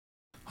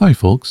Hi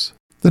folks,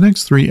 the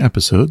next 3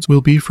 episodes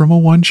will be from a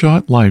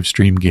one-shot live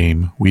stream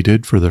game we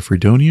did for the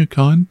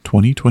FreedoniaCon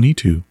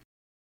 2022.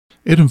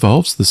 It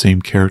involves the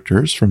same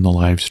characters from the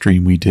live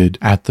stream we did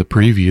at the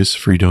previous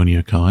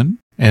FreedoniaCon,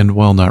 and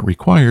while not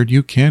required,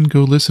 you can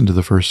go listen to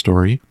the first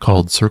story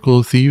called Circle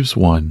of Thieves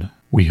 1.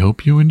 We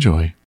hope you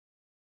enjoy.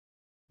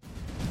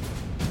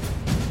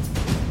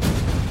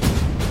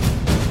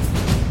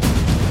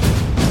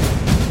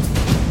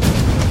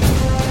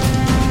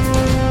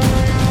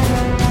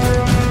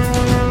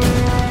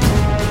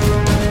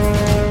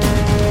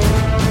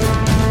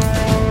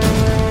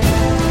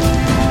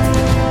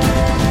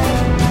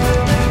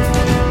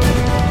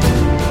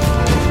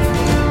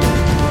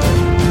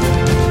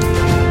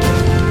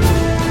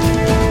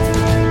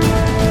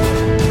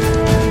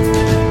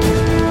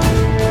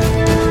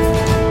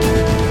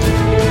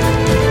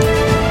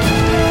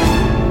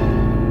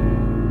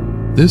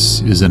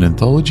 This is an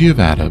anthology of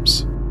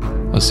ADAPTS,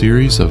 a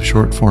series of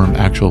short-form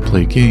actual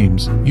play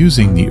games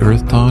using the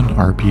Earthdawn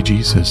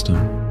RPG system.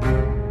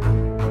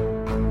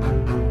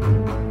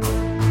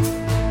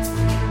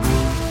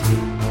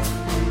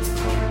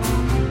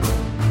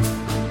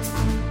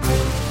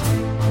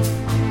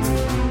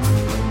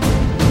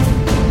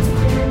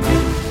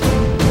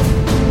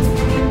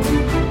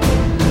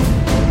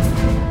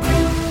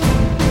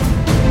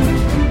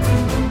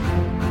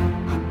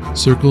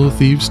 Circle of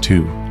Thieves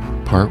 2,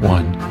 Part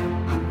 1.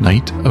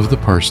 Night of the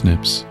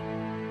Parsnips.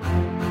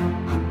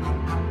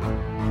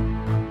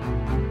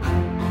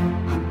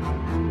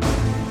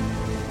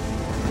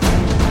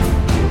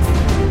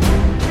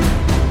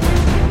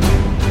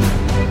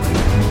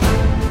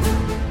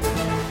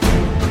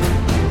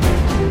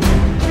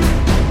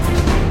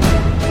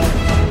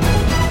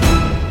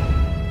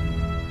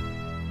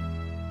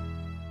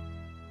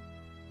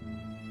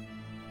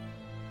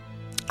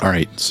 All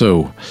right,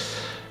 so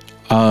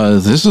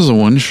this is a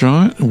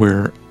one-shot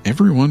where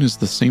everyone is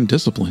the same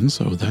discipline,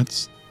 so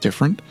that's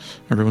different.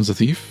 Everyone's a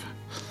thief.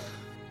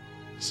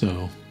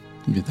 So,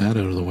 get that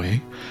out of the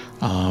way.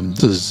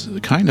 This is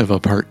kind of a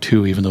part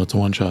 2, even though it's a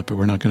one-shot, but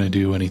we're not going to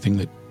do anything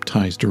that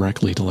ties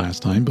directly to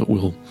last time, but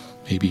we'll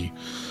maybe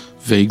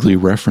vaguely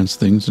reference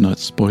things and not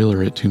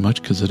spoiler it too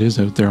much, because it is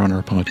out there on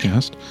our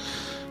podcast.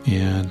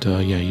 And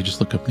you just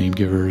look up Name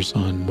Givers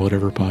on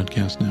whatever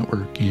podcast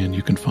network, and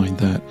you can find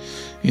that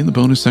in the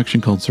bonus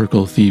section called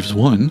Circle of Thieves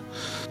 1.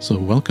 So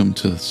welcome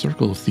to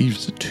Circle of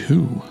Thieves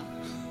 2.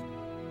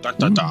 Da,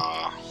 da,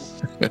 da.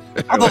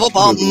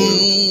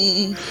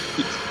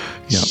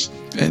 Yeah.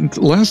 And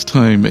last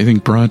time, I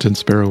think Bront and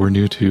Sparrow were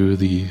new to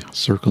the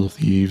Circle of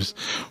Thieves.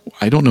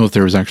 I don't know if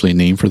there was actually a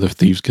name for the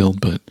Thieves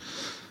Guild, but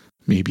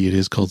maybe it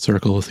is called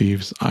Circle of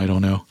Thieves. I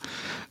don't know.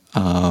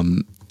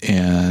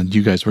 And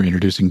you guys were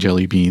introducing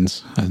Jelly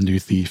Beans, a new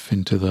thief,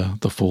 into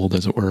the fold,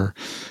 as it were,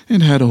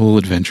 and had a whole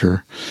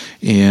adventure.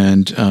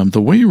 And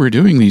the way we're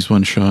doing these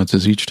one-shots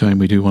is each time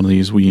we do one of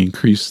these, we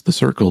increase the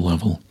circle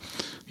level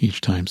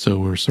each time. So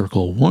we're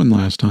Circle 1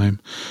 last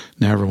time.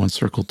 Now everyone's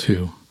Circle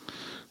 2,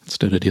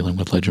 instead of dealing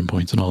with legend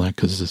points and all that,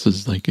 because this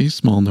is like a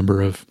small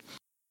number of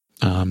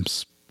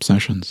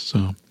sessions.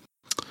 So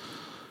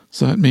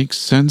that makes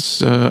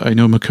sense. I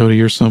know, Makota,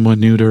 you're somewhat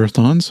new to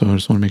Earthdawn, so I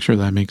just want to make sure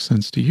that makes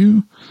sense to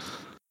you.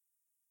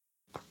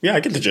 Yeah, I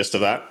get the gist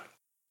of that.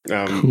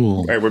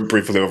 Cool. I went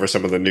briefly over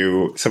some of the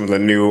new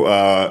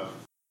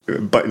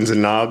buttons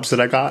and knobs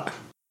that I got.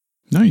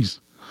 Nice.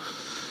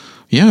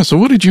 Yeah. So,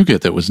 what did you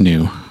get that was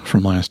new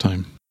from last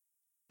time?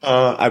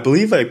 I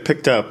believe I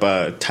picked up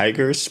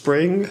Tiger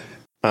Spring,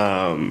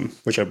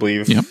 which I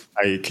believe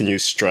I can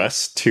use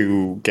stress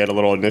to get a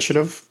little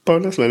initiative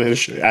bonus,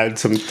 add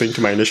something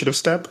to my initiative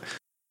step.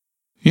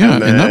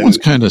 Yeah, and that one's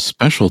kind of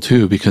special,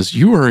 too, because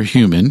you are a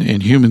human,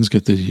 and humans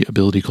get the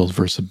ability called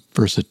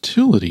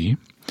versatility.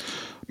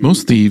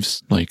 Most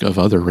thieves, like of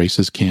other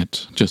races,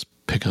 can't just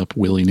pick up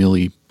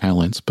willy-nilly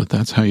talents, but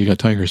that's how you got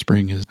Tiger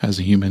Spring is, as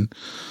a human.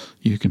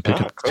 You can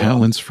pick up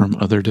talents from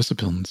other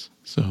disciplines.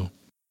 So,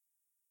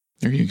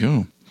 there you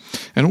go.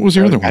 And what was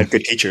your other one?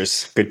 Good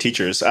teachers.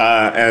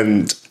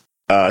 And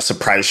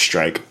Surprise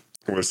Strike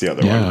was the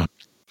other one. Yeah.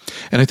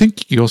 And I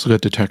think you also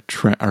got Disarm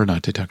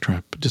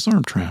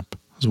Trap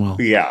as well.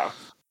 Yeah.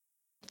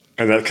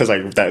 And that's because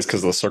of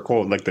the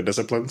circle, like the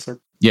discipline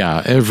circle?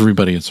 Yeah,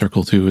 everybody in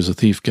Circle 2 as a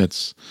thief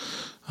gets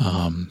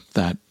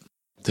that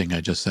thing I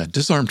just said.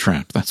 Disarm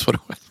Trap, that's what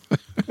it was.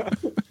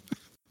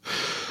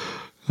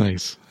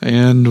 Nice.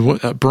 And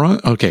what,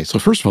 okay, so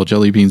first of all,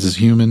 Jelly Beans is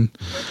human.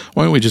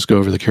 Why don't we just go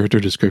over the character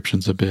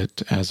descriptions a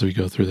bit as we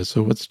go through this?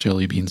 So what's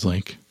Jelly Beans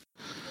like?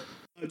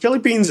 Jelly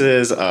Beans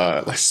is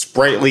a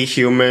sprightly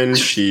human.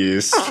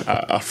 She's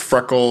a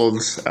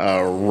freckled,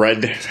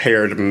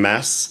 red-haired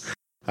mess.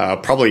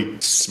 Probably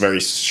very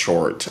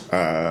short,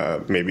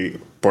 maybe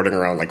bordering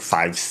around like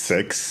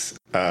 5'6",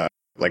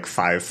 like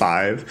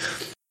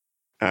 5'5".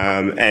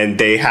 And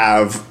they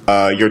have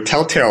your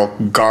telltale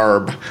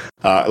garb,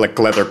 like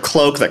leather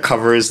cloak that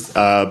covers,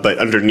 but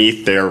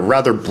underneath they're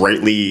rather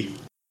brightly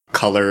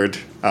colored,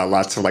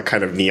 lots of like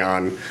kind of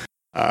neon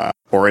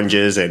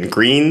oranges and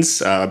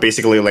greens,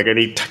 basically like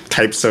any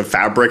types of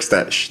fabrics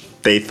that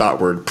they thought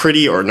were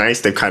pretty or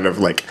nice, they've kind of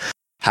like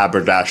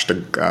haberdashed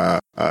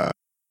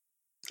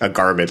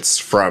garments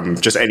from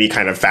just any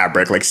kind of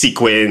fabric, like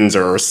sequins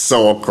or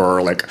silk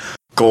or like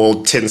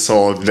gold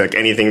tinsel, like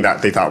anything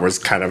that they thought was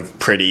kind of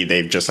pretty.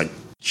 They've just like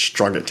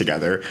strung it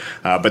together,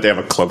 but they have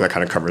a cloak that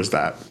kind of covers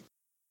that.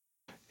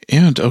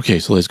 And okay,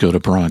 so let's go to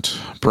Bront.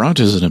 Bront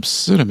is an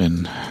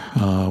Obsidian.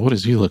 What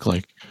does he look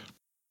like?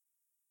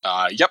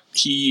 Yep,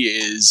 he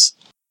is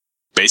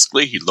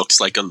basically, he looks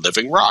like a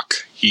living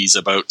rock. He's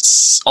about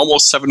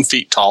almost 7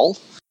 feet tall.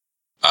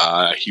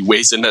 He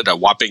weighs in at a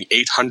whopping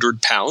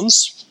 800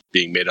 pounds,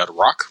 being made out of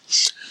rock.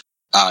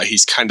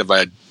 He's kind of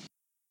a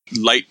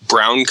light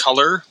brown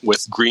color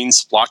with green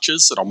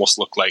splotches that almost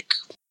look like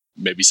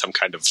maybe some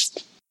kind of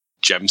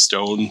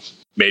gemstone,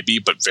 maybe,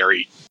 but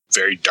very,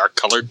 very dark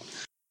colored.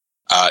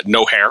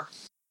 No hair,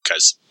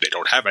 because they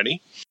don't have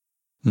any.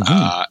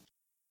 Mm-hmm.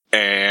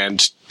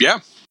 And yeah,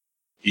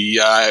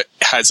 he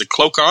has a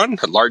cloak on,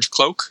 a large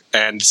cloak,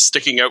 and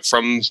sticking out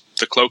from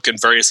the cloak in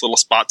various little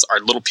spots are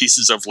little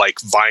pieces of like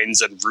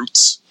vines and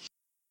roots.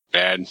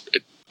 And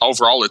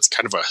overall, it's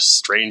kind of a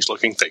strange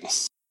looking thing.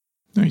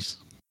 Nice.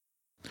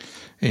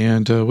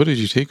 And what did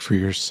you take for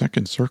your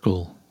second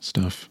circle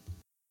stuff?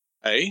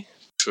 I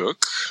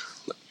took,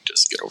 let me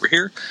just get over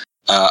here,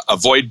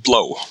 avoid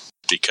blow,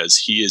 because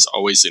he is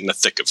always in the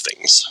thick of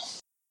things.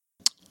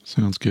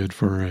 Sounds good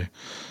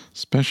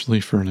especially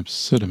for an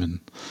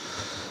Obsidian.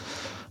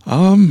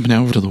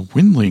 Now over to the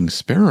Windling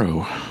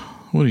Sparrow.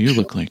 What do you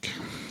look like?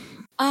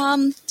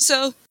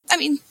 So, I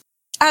mean,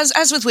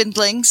 as with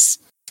Windlings,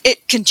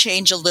 it can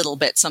change a little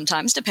bit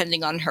sometimes,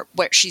 depending on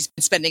where she's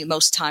been spending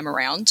most time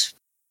around.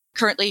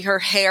 Currently, her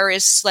hair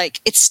is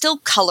it's still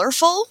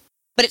colorful,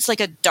 but it's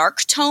like a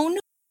dark tone.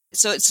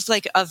 So it's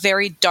like a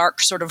very dark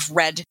sort of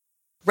red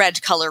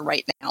color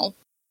right now.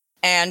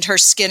 And her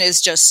skin is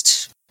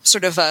just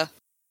sort of a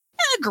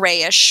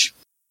grayish.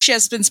 She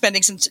has been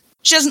spending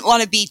she doesn't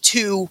want to be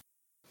too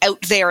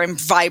out there and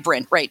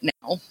vibrant right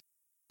now.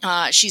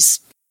 She's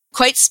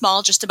quite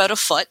small, just about a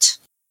foot,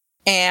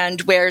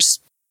 and wears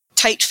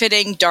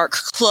tight-fitting dark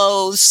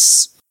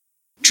clothes,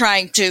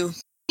 trying to,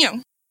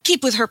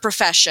 keep with her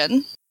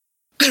profession.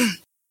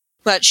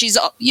 But she's,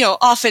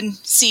 often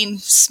seen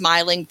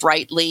smiling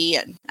brightly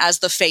and as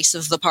the face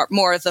of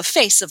the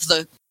face of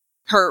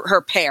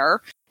her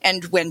pair,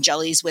 and when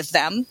Jelly's with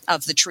them,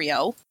 of the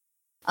trio.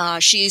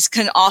 She's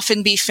can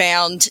often be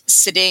found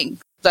sitting,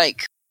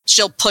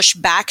 she'll push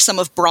back some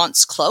of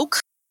Bront's cloak,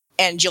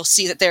 and you'll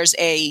see that there's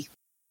a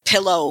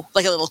pillow,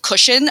 like a little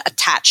cushion,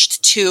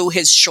 attached to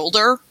his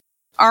shoulder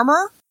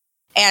armor,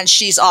 and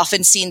she's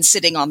often seen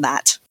sitting on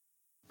that.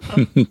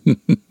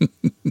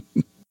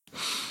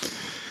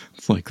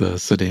 It's like the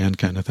sedan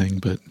kind of thing,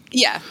 but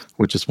yeah,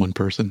 with just one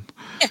person.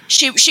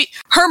 Yeah,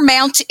 her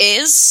mount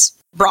is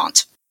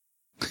Bront.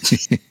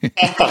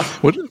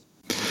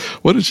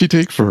 What did she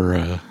take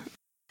for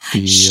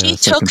the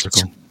second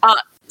circle?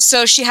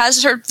 So she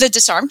has the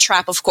disarm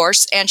trap, of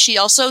course, and she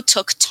also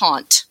took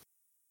taunt.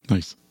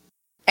 Nice.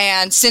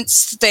 And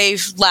since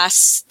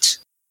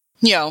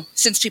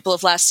since people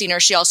have last seen her,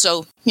 she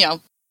also,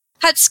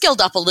 had skilled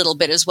up a little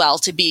bit as well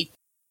to be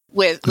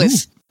with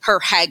her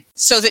hag,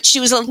 so that she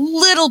was a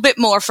little bit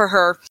more for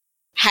her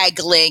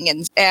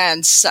haggling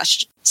and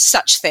such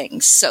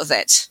things, so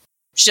that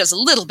she does a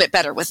little bit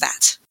better with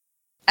that.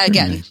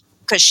 Again,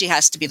 because she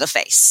has to be the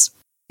face.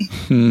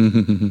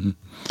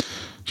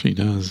 She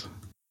does.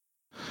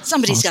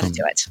 Somebody's got to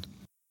do it.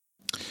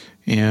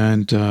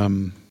 And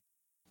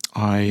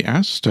I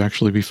asked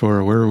actually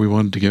before where we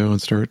wanted to go and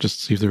start, just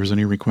to see if there was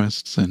any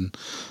requests, and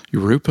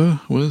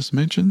Europa was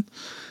mentioned.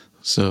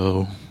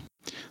 So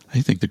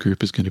I think the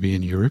group is going to be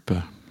in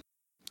Europa,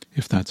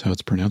 if that's how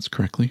it's pronounced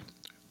correctly.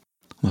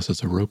 Unless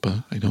it's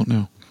Europa, I don't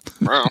know.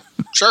 Well,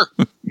 sure.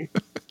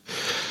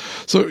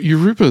 So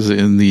Europa is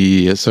in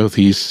the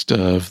southeast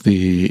of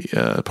the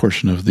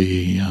portion of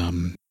the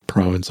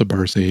province of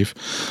Barsave,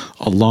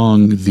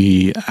 along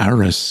the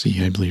Aras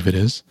Sea, I believe it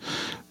is,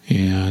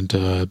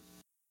 and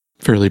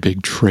fairly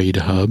big trade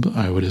hub,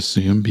 I would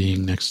assume,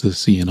 being next to the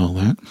sea and all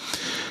that.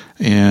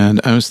 And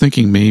I was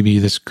thinking maybe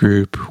this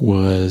group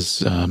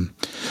was, I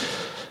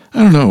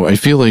don't know, I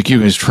feel like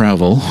you guys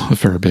travel a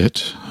fair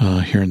bit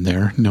here and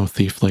there. No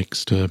thief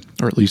likes to,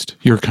 or at least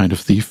your kind of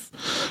thief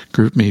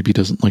group maybe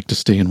doesn't like to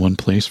stay in one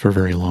place for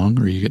very long,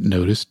 or you get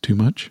noticed too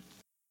much.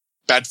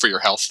 Bad for your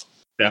health.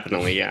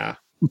 Definitely, yeah.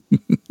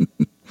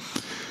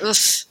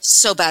 Oof,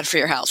 so bad for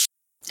your health.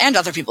 And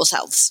other people's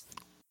healths.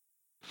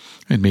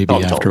 And maybe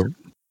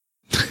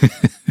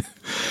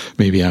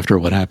maybe after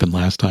what happened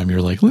last time,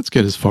 you're like, let's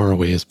get as far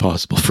away as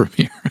possible from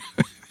here.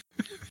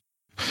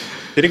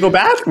 Did it go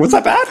bad? Was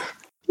that bad?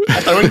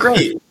 I thought it went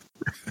great.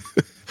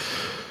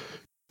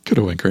 Could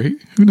have went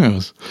great. Who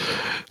knows?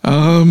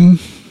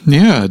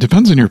 Yeah, it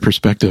depends on your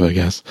perspective, I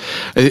guess.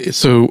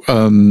 So,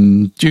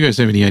 do you guys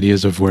have any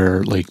ideas of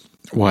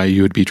why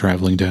you would be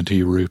traveling down to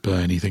Europa?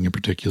 Anything in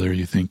particular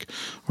you think,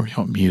 or you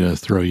want me to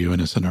throw you in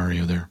a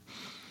scenario there?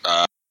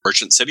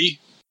 Merchant City?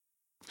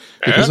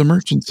 It is a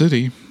merchant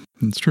city.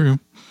 It's true.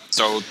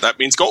 So that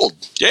means gold.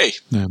 Yay.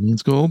 That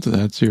means gold.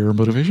 That's your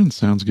motivation.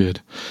 Sounds good.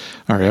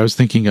 All right. I was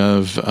thinking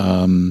of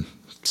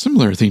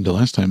similar theme to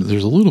last time.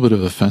 There's a little bit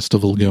of a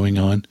festival going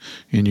on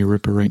in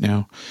Europa right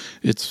now.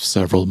 It's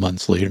several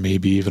months later,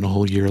 maybe even a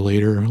whole year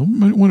later.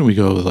 Why don't we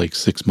go like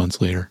 6 months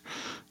later?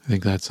 I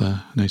think that's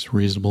a nice,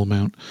 reasonable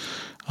amount.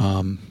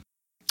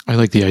 I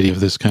like the idea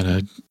of this kind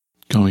of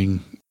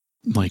going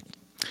like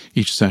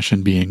each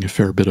session being a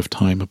fair bit of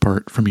time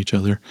apart from each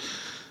other.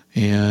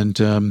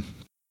 And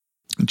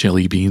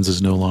Jelly Beans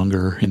is no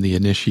longer in the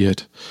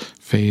initiate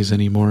phase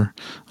anymore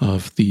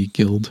of the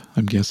guild,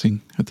 I'm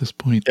guessing, at this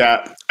point.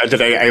 Yeah,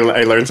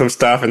 I learned some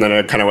stuff, and then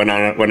I kind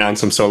of went on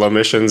some solo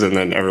missions, and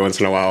then every once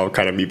in a while I'll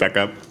kind of meet back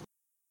up.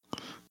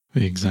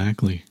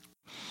 Exactly.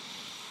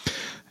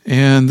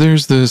 And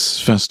there's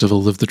this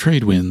Festival of the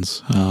Trade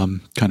Winds,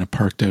 kind of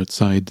parked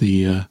outside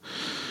the...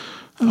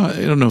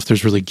 I don't know if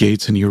there's really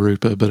gates in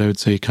Europa, but I would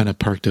say kind of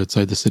parked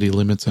outside the city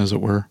limits, as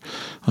it were.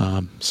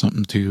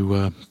 Something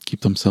to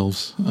keep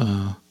themselves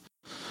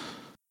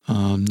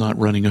not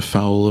running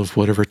afoul of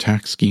whatever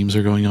tax schemes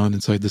are going on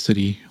inside the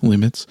city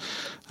limits.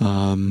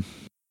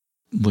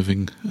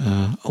 Living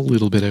a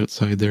little bit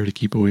outside there to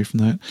keep away from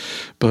that.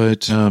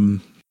 But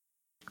I'm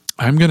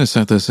going to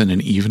set this in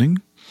an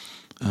evening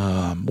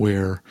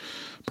where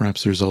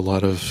perhaps there's a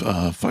lot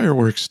of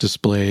fireworks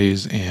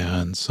displays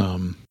and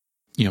some,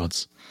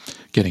 it's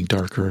getting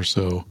darker,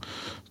 so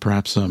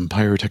perhaps some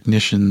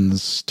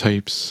pyrotechnicians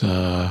types,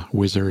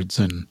 wizards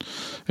and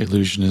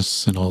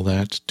illusionists and all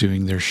that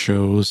doing their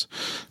shows,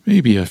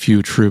 maybe a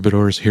few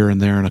troubadours here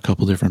and there and a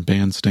couple different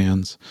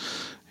bandstands.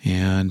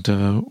 And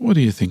what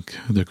do you think,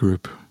 the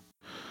group?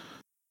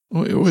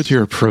 What's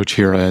your approach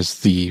here as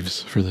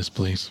thieves for this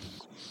place?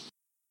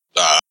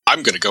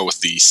 I'm going to go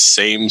with the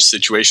same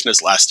situation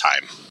as last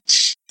time.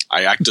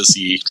 I act as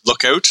the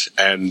lookout,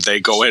 and they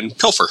go in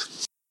pilfer.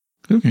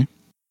 Okay.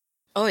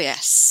 Oh,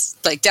 yes.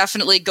 Like,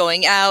 definitely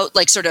going out,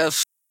 like, sort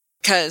of,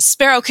 because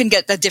Sparrow can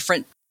get a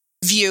different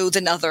view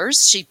than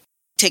others. She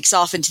takes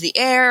off into the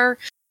air,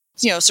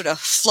 sort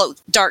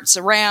of darts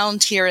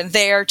around here and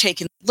there,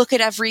 taking a look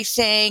at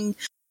everything,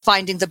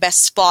 finding the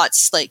best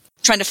spots, like,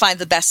 trying to find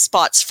the best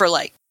spots for,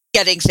 like,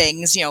 getting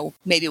things,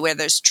 maybe where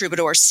there's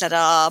troubadours set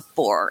up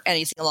or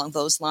anything along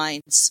those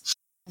lines.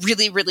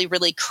 Really, really,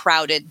 really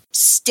crowded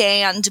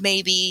stand,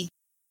 maybe.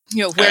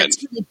 Where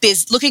it's really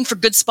busy, looking for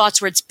good spots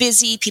where it's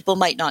busy, people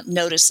might not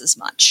notice as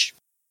much.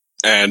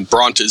 And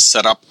Bront is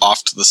set up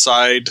off to the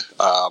side,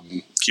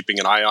 keeping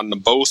an eye on them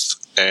both,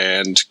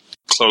 and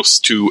close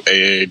to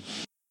a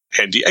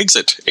handy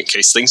exit in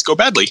case things go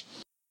badly.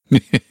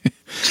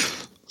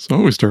 So I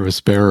always start with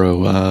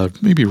Sparrow.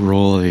 Maybe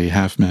roll a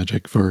half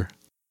magic for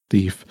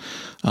thief.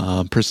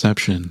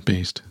 Perception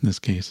based in this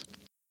case,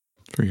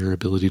 for your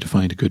ability to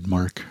find a good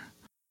mark.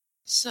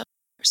 So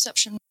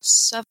perception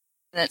 7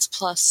 minutes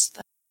plus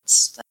that.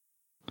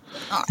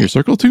 Your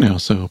circle 2 now,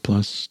 so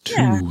plus 2.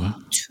 Yeah,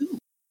 2.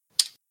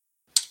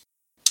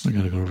 I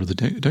gotta go over the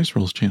dice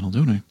rolls channel,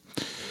 don't I?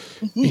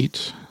 Mm-hmm.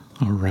 8.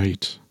 All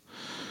right.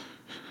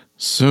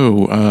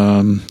 So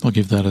I'll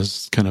give that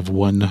as kind of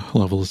one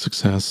level of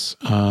success.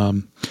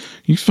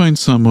 You find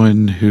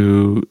someone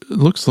who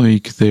looks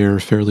like they're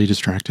fairly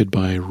distracted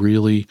by a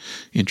really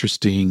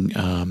interesting,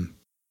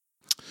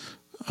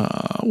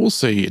 we'll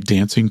say,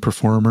 dancing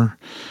performer.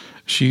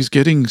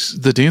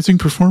 The dancing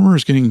performer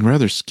is getting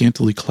rather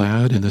scantily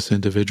clad, and this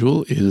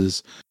individual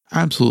is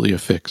absolutely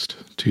affixed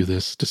to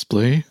this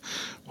display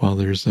while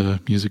there's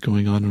music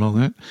going on and all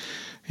that.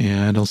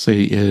 And I'll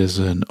say it is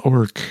an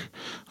orc,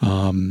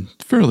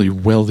 fairly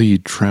wealthy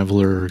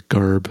traveler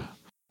garb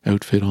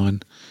outfit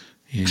on.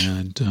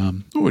 And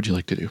what would you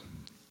like to do?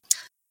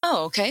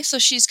 Oh, okay. So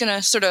she's going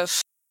to sort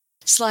of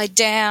slide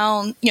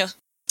down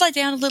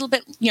a little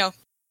bit,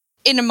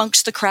 in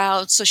amongst the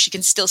crowd so she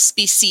can still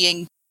be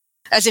seeing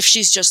as if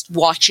she's just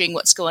watching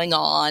what's going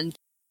on,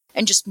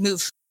 and just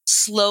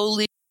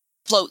slowly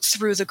float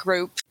through the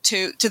group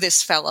to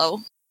this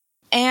fellow.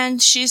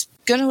 And she's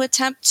going to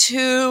attempt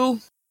to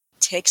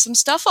take some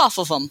stuff off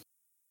of him.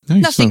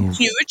 Nice. Nothing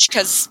huge,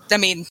 because,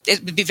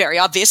 it would be very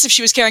obvious if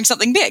she was carrying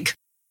something big.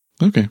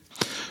 Okay.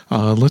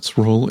 Let's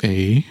roll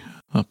a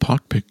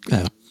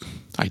pockpick.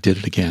 I did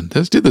it again.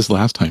 I did this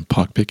last time,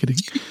 pockpicketing.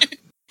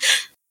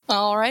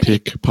 All right.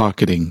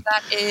 Pickpocketing.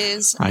 That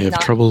is. I have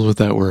trouble with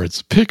that word.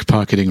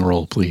 Pickpocketing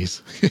roll,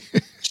 please.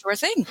 Sure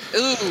thing.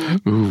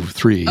 Ooh,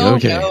 3. Oh,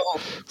 okay. No.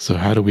 So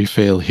how do we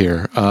fail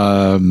here?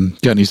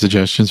 Got any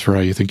suggestions for how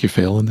you think you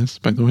fail in this,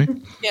 by the way?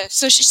 Yeah.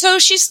 So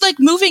she's like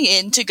moving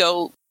in to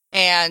go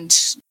and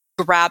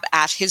grab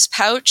at his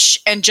pouch,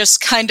 and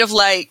just kind of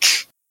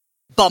like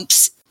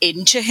bumps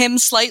into him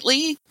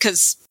slightly,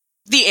 because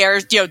the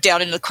air,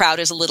 down in the crowd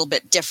is a little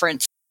bit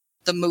different.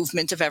 The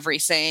movement of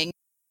everything.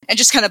 And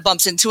just kind of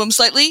bumps into him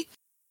slightly.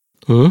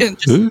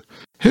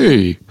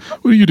 Hey,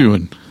 what are you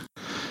doing?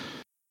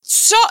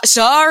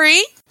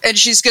 Sorry. And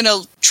she's going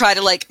to try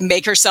to like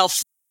make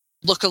herself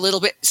look a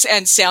little bit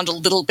and sound a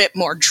little bit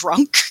more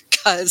drunk,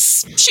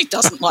 because she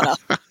doesn't want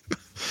to.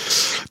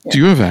 Do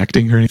you have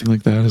acting or anything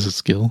like that as a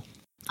skill?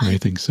 Or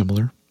anything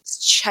similar?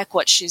 Let's check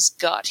what she's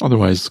got.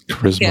 Otherwise,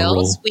 charisma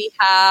roll. Skills. We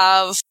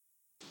have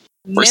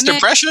First Mimic,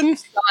 impression?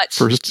 got-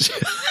 First,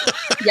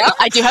 Yeah,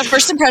 I do have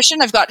first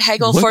impression. I've got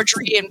haggle, What?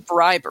 forgery, and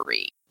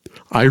bribery.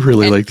 I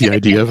really And like the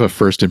mimicking. idea of a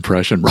first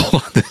impression roll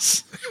on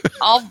this,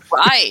 All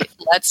right,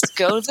 let's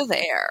go to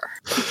there.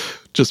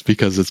 just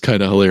because it's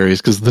kind of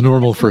hilarious. Because the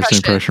normal first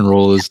impression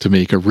roll is to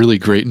make a really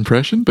great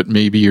impression, but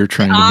maybe you're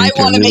trying to I make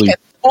a want to really. make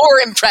a poor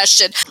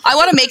impression. I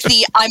want to make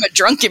the I'm a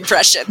drunk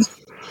impression.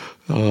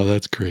 Oh,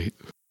 that's great.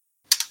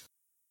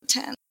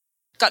 10.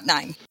 Got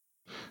 9.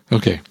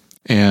 Okay,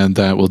 and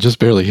that will just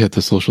barely hit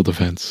the social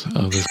defense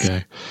of this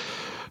guy.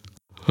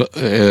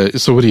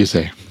 So, what do you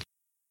say?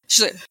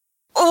 She's like,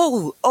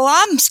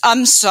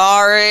 I'm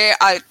sorry.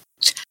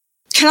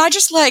 Can I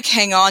just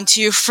hang on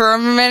to you for a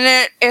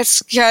minute?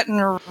 It's getting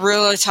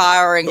really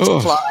tiring to Oh.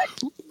 fly.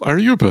 Are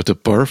you about to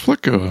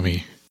barflick on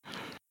me?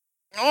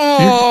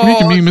 Oh, You're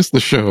making me miss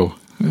the show.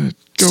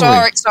 Go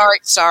away.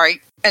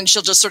 sorry. And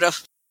she'll just sort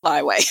of fly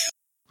away.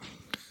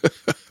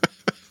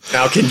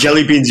 Now, can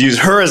Jelly Beans use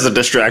her as a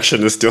distraction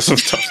to steal some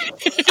stuff?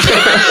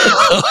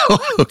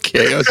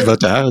 Okay, I was about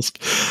to ask.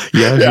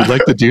 Yeah, if you'd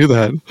like to do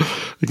that.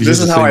 This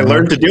is how I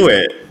learned to do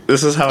it.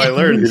 This is how I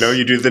learned.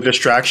 You do the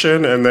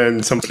distraction, and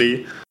then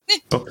somebody.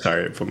 Oh,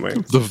 sorry, I put my.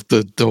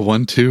 the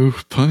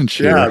 1-2 punch.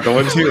 Yeah, Here. the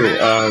one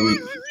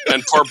too.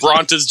 And poor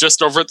Bront is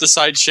just over at the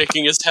side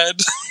shaking his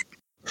head.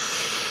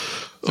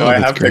 So I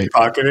that's have great.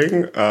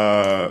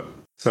 pickpocketing.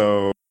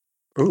 So,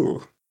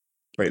 ooh,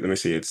 wait, let me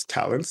see. It's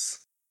talents.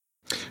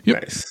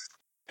 Yep. Nice.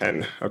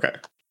 10. Okay.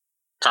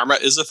 Karma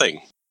is a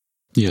thing.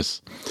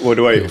 Yes. What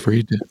do Feel I?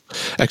 free to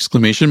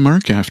exclamation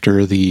mark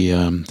after the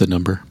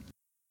number.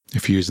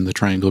 If you're using the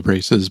triangle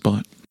braces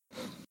bot.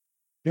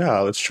 Yeah,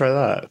 let's try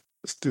that.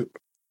 Let's do.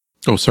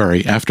 Oh,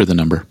 sorry, after the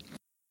number.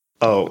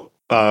 Oh,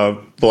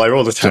 well, I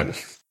rolled a 10.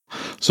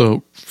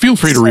 So feel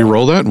free to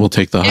re-roll that, and we'll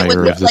take the It would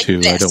higher look of the like two.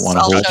 I this. don't want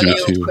to I'll hold show you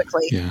you to.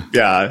 quickly. Yeah,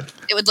 Yeah.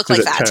 It would look Is like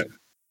it that. 10?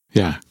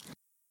 yeah.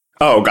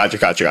 Oh, gotcha.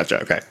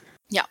 Okay.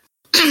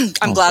 I'm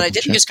I'll glad I double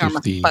didn't check use if karma,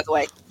 the- by the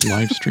way.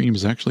 Live stream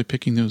is actually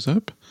picking those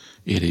up.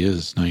 It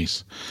is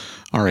nice.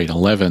 All right,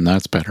 11.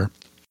 That's better.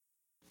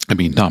 I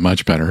mean, not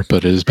much better,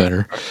 but it is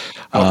better.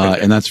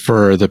 Okay. And that's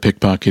for the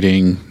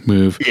pickpocketing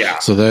move. Yeah.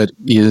 So that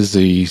is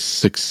a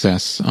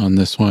success on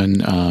this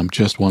one.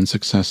 Just one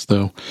success,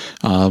 though.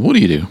 What do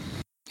you do?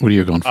 What are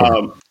you going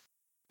for?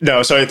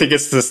 No, so I think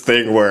it's this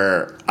thing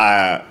where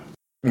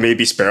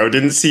maybe Sparrow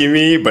didn't see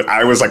me, but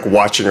I was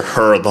watching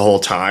her the whole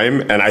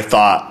time, and I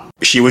thought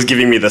she was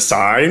giving me the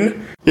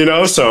sign,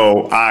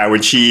 So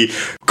when she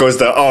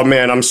goes oh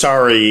man, I'm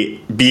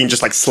sorry, Bean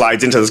just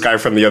slides into this guy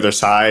from the other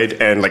side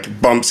and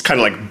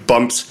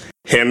bumps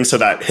him so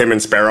that him and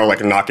Sparrow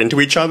knock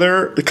into each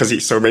other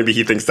so maybe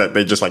he thinks that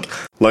they just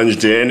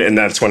lunged in, and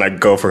that's when I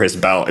go for his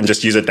belt and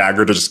just use a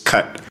dagger to just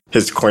cut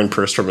his coin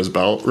purse from his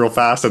belt real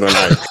fast, and then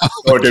I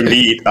go to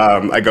meet.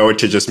 I go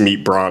to just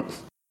meet Bront.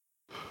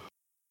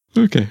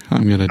 Okay,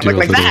 I'm going to do Like a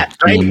little that,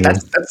 right? manual.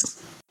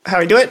 That's how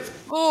I do it.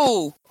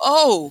 Oh,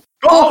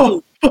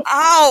 Oh,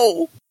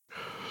 ow.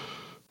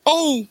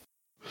 Oh,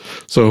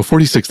 So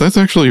 46, that's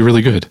actually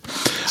really good.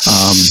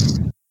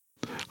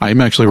 I'm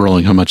actually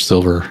rolling how much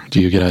silver do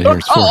you get out of here?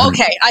 It's 400.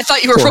 okay. I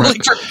thought you were 400.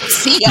 rolling for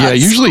CS. Yeah,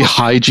 usually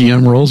high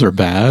GM rolls are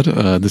bad.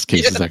 This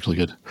case is actually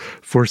good.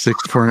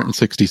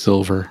 460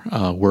 silver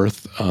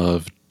worth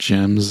of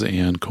gems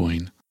and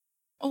coin.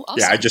 Oh, awesome.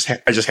 yeah. I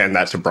just hand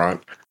that to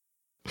Bront.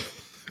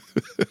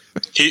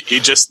 He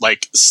just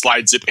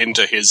slides it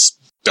into his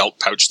belt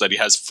pouch that he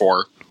has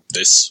for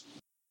this.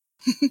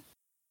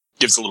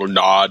 Gives a little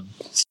nod.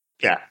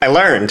 Yeah, I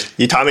learned.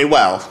 You taught me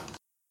well.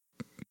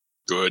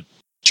 Good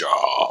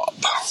job.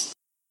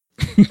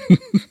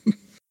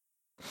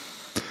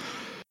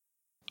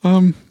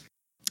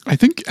 I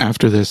think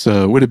after this,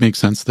 would it make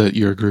sense that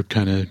your group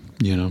kind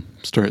of,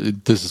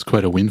 start? This is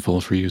quite a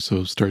windfall for you,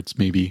 so starts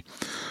maybe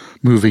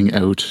moving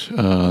out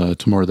to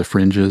more of the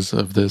fringes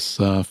of this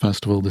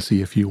festival to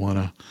see if you want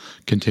to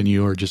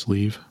continue or just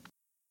leave.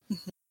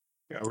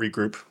 Yeah,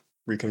 regroup,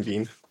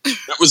 reconvene.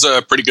 That was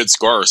a pretty good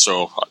score,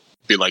 so I'd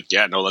be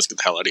yeah, no, let's get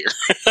the hell out of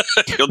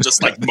here. He'll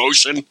just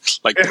motion,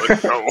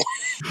 no.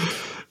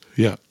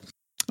 Yeah.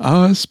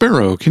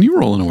 Sparrow, can you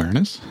roll an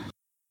awareness?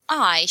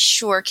 I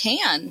sure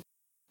can.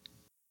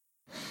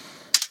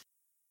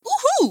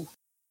 Woohoo!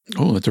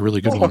 Oh, that's a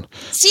really good one.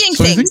 Seeing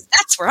So I things. think-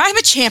 That's where I'm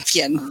a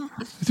champion.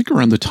 I think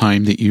around the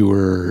time that you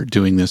were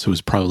doing this, it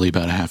was probably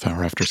about a half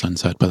hour after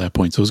sunset by that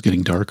point. So it was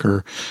getting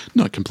darker,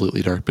 not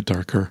completely dark, but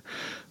darker.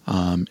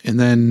 And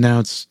then now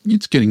it's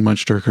getting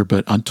much darker,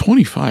 but on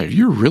 25,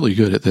 you're really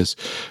good at this.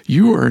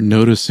 You are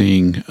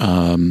noticing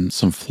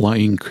some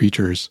flying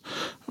creatures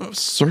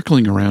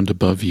circling around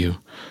above you.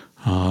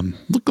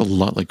 Look a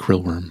lot like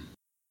Krillworm.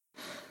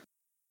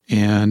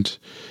 And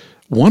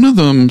one of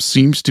them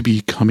seems to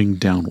be coming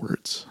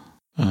downwards.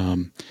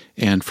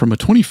 And from a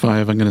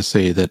 25, I'm going to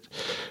say that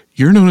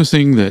you're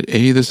noticing that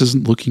A, this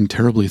isn't looking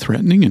terribly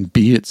threatening, and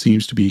B, it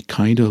seems to be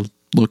kind of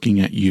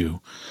looking at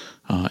you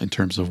in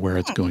terms of where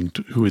it's going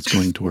to, who it's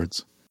going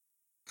towards.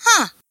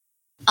 Huh.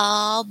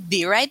 I'll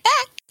be right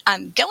back.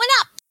 I'm going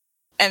up.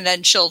 and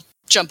then she'll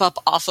jump up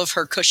off of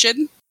her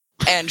cushion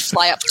and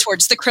fly up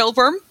towards the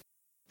krillworm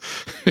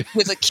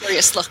with a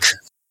curious look.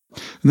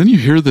 And then you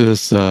hear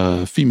this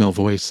female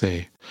voice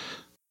say,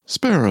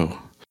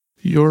 Sparrow,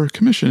 your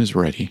commission is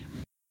ready.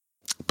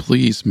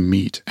 Please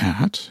meet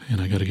at, and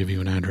I got to give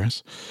you an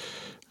address,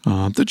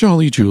 the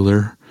Jolly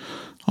Jeweler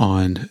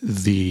on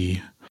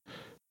the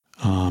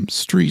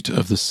street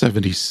of the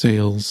 70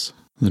 Sails,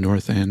 the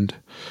north end,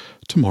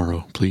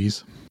 tomorrow,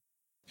 please.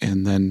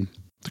 And then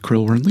the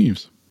krillworm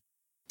leaves.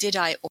 Did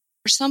I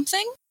order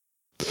something?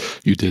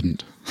 You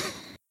didn't.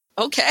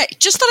 Okay,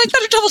 just thought I'd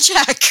better double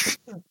check.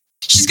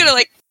 She's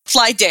gonna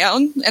fly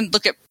down and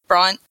look at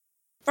Braun.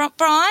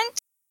 Braun?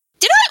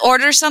 Did I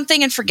order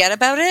something and forget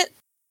about it?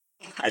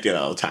 I do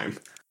that all the time.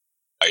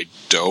 I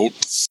don't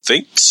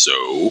think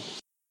so.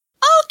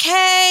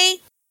 Okay.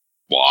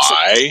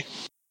 Why?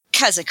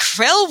 Because a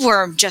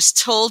krillworm just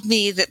told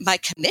me that my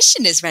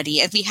commission is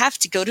ready and we have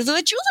to go to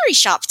the jewelry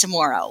shop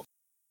tomorrow.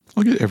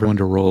 I'll get everyone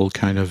to roll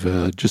kind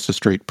of just a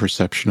straight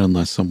perception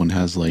unless someone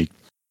has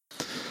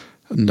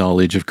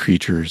knowledge of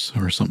creatures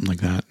or something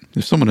like that.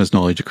 If someone has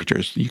knowledge of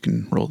creatures, you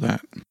can roll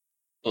that.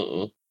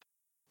 Nope.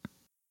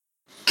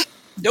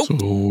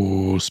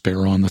 So,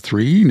 Sparrow on the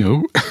 3?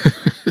 No.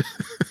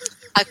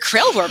 A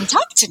krillworm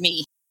talked to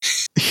me.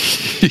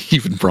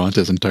 Even Bront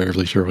is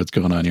entirely sure what's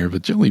going on here,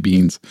 but Jelly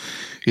Beans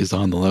is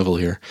on the level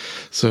here.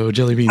 So,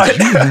 Jelly Beans,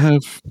 you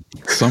have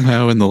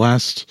somehow in the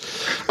last,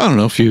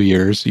 few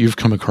years, you've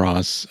come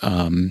across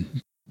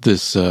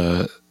this.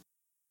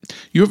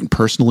 You haven't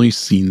personally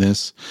seen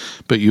this,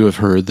 but you have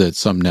heard that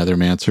some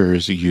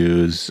nethermancers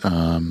use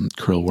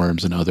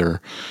krillworms and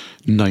other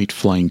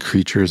night-flying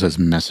creatures as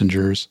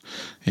messengers.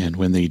 And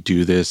when they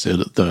do this,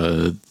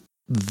 they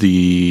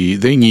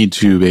need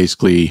to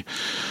basically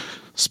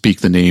speak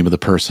the name of the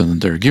person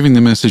that they're giving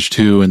the message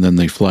to, and then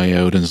they fly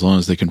out, and as long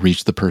as they can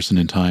reach the person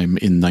in time,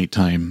 in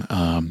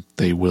nighttime,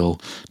 they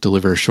will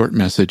deliver a short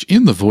message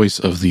in the voice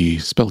of the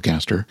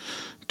spellcaster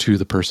to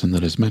the person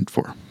that is meant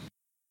for.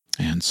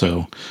 And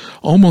so,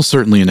 almost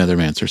certainly a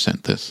nethermancer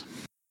sent this.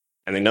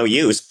 And they know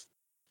you,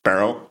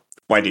 Sparrow.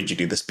 Why did you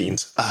do this,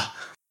 Beans? I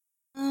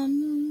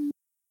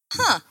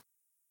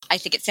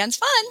think it sounds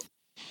fun.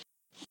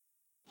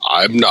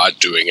 I'm not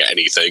doing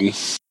anything.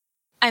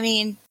 I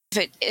mean,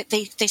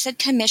 they said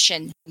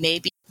commission.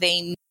 Maybe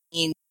they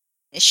mean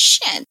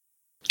mission.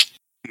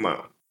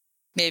 Well,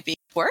 Maybe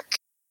work?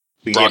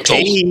 we get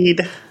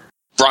paid.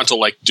 Bront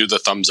will do the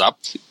thumbs up.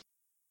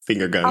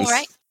 Finger guns. All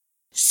right.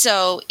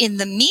 So, in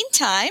the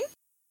meantime,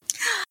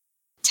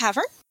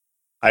 tavern?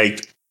 I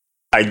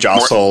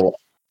jostle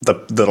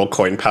the little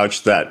coin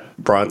pouch that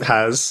Bront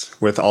has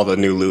with all the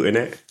new loot in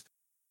it.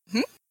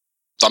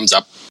 Thumbs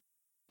up.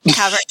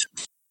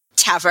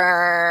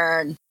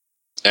 Tavern.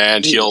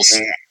 And he'll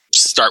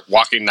start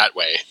walking that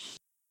way.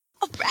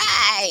 All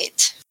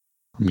right.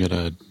 I'm going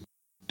to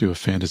do a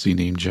fantasy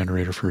name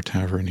generator for a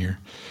tavern here.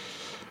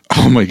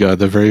 Oh my god,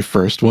 the very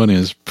first one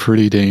is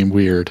pretty damn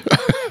weird.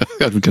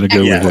 I'm going to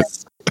go with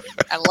it.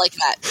 I like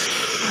that.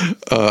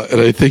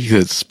 And I think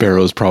that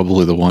Sparrow's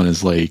probably the one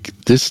is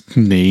this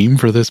name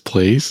for this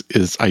place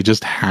is I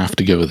just have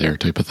to go there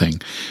type of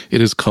thing. It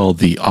is called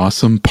the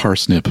Awesome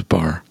Parsnip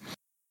Bar.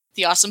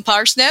 The Awesome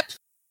Parsnip?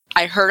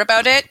 I heard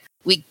about it.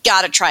 We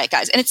gotta try it,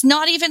 guys. And it's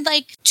not even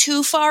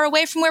too far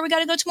away from where we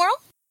gotta go tomorrow.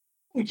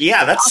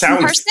 Yeah, that Awesome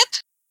sounds Parsnip?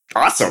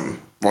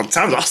 awesome. Well, it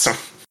sounds awesome.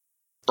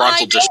 Bront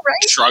will just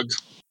right? shrug.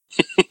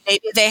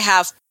 Maybe they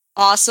have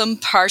awesome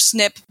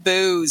parsnip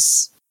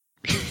booze.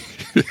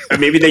 Or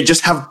maybe they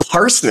just have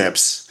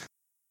parsnips.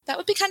 That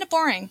would be kind of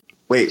boring.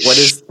 Wait, what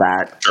is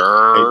that?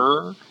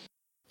 Sure.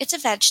 It's a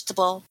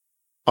vegetable.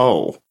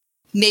 Oh.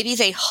 Maybe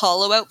they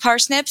hollow out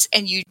parsnips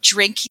and you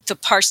drink the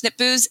parsnip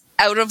booze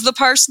out of the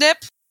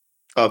parsnip.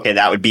 Okay,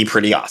 that would be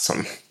pretty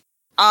awesome.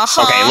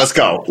 Uh-huh. Okay, let's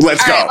go.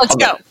 Let's All go. right, let's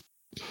go.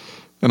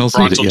 And I'll see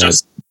Bront that, will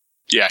just,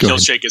 Go he'll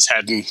ahead. shake his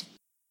head and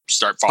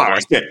start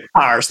following.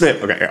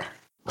 Parsnip. Okay, yeah.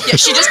 Yeah,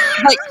 she just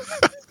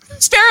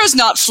Sparrow's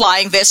not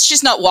flying this.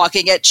 She's not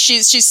walking it.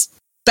 She's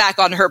back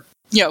on her,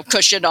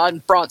 cushion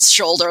on Bront's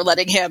shoulder,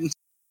 letting him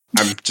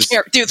I'm just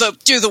do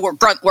the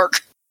grunt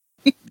work.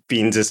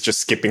 Beans is just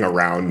skipping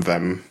around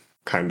them,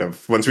 kind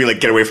of. Once we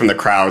get away from the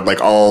crowd,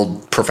 all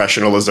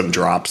professionalism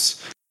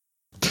drops.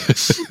 Yeah.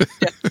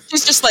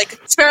 She's just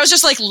Sparrow's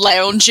just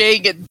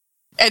lounging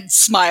and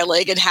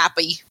smiling and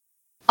happy.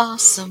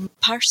 Awesome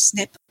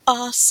parsnip,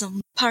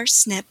 awesome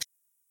parsnip.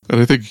 And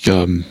I think,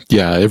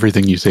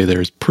 everything you say there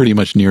is pretty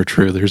much near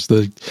true.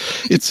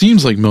 It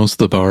seems like most of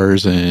the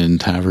bars and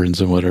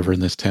taverns and whatever in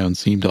this town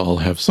seem to all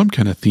have some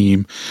kind of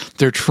theme.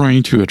 They're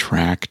trying to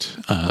attract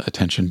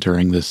attention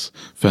during this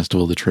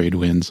festival of the trade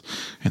winds,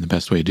 and the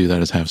best way to do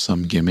that is have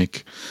some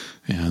gimmick.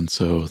 And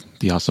so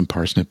the Awesome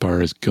Parsnip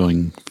Bar is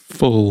going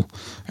full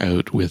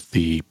out with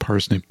the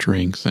parsnip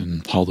drinks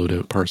and hollowed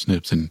out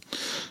parsnips and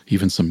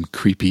even some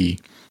creepy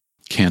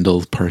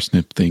candle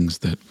parsnip things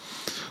that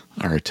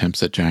are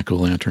attempts at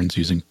jack-o'-lanterns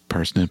using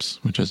parsnips,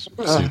 which is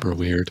super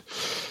weird.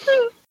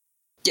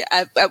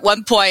 Yeah, at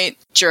one point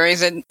during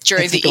the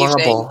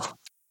evening,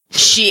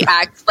 she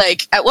acts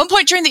like, at one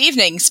point during the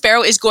evening,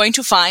 Sparrow is going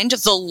to find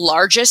the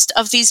largest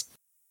of these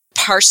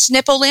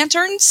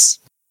parsnip-o-lanterns.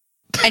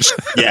 And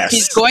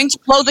she's going to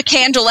blow the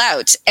candle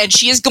out, and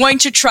she is going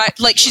to try,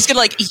 like, she's going to,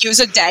 like, use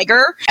a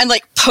dagger and,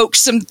 like, poke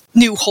some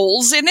new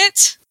holes in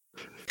it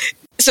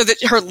so that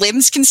her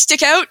limbs can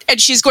stick out, and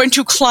she's going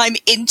to climb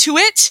into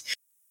it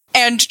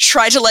and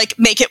try to, like,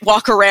 make it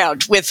walk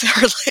around with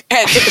her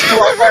and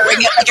wearing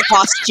it like a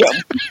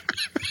costume.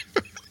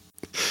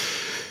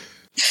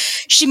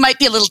 She might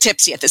be a little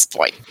tipsy at this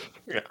point.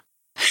 Yeah.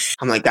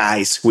 I'm like,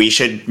 guys, we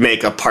should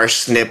make a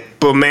parsnip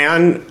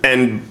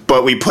man,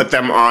 but we put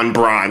them on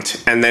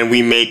Bront, and then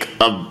we make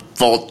a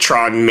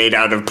Voltron made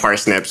out of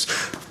parsnips.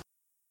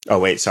 Oh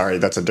wait, sorry,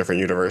 that's a different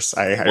universe.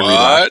 I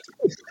what?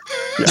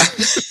 Yeah.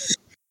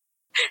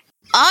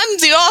 I'm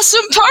the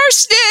awesome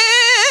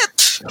parsnip.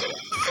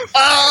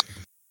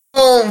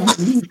 Oh.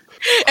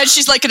 And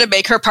she's like going to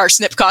make her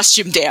parsnip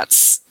costume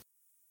dance.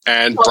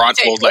 And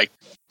Bront will like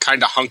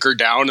kind of hunker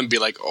down and be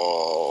like,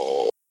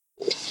 "Oh,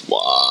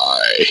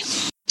 why?"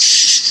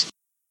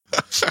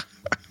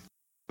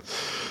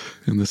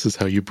 And this is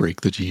how you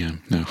break the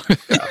GM. No.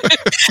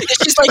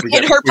 She's like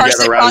in her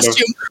parsnip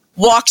costume,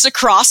 walks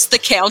across the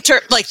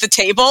counter, like the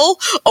table,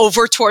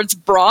 over towards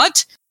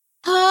Bront.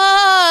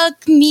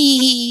 Hug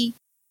me,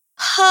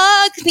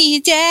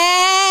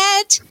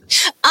 Dad.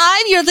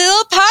 I'm your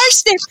little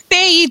parsnip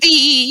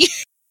baby.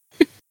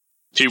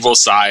 He will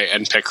sigh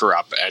and pick her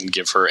up and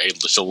give her a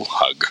little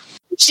hug.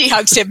 She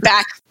hugs him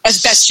back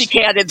as best she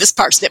can in this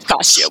parsnip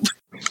costume.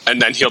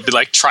 And then he'll be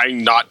like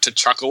trying not to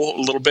chuckle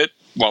a little bit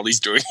while he's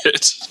doing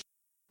it.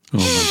 Oh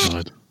my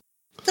god.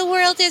 The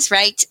world is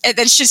right. And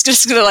then she's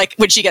just going to, like,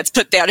 when she gets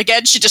put down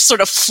again, she just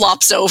sort of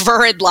flops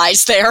over and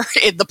lies there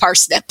in the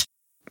parsnip.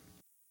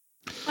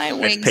 My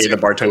wings pay the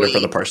bartender gooey. for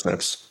the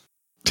parsnips.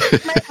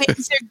 My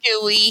wings are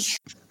gooey.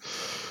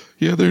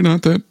 Yeah, they're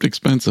not that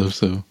expensive,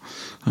 so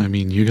I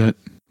mean, you got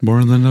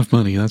more than enough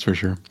money, that's for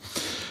sure.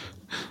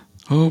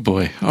 Oh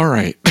boy. All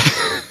right.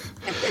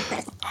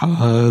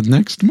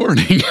 Next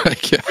morning, I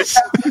guess.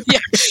 Yeah.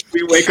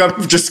 We wake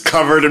up just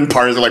covered in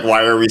parsnips. Like,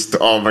 why are we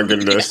oh my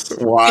goodness.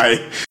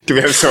 Why do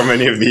we have so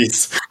many of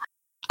these?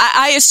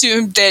 I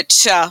assumed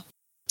that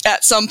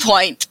at some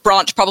point,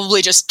 Bront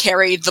probably just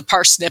carried the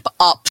parsnip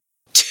up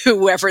to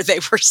wherever they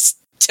were,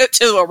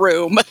 to a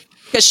room,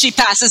 because she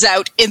passes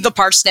out in the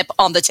parsnip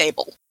on the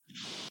table.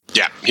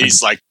 Yeah,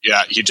 he's like,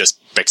 he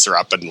just picks her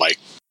up and like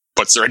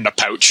puts her in the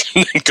pouch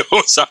and then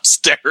goes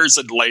upstairs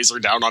and lays her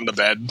down on the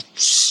bed.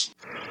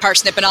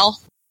 Parsnip and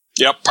all?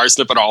 Yep,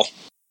 parsnip and all.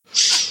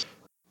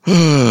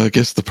 I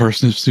guess the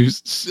parsnip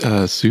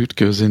suit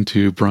goes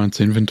into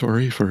Bront's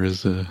inventory for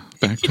his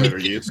backpack. Later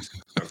use.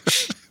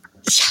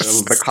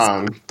 Yes.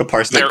 The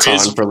parsnip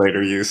for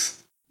later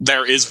use.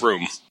 There is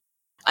room.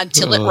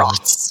 Until it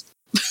rots.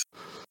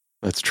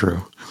 That's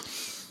true.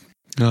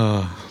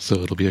 So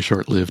it'll be a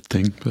short-lived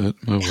thing, but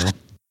oh well.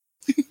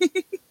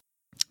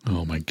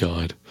 Oh my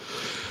god.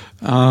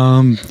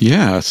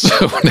 Yeah,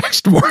 so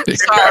next morning.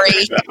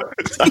 Sorry.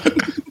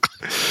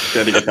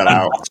 Got to get that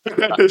out.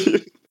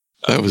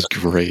 That was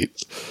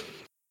great.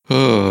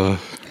 Yeah,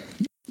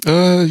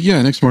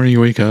 next morning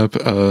you wake up.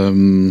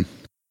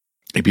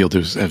 Maybe you'll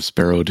have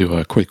Sparrow do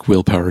a quick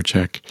willpower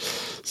check,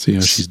 see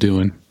how she's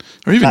doing.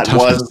 Or even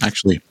toughness.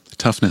 Actually,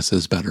 toughness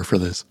is better for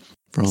this,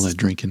 for all that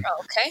drinking.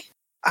 Oh, okay.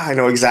 I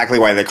know exactly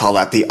why they call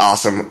that the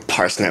awesome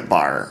parsnip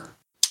bar.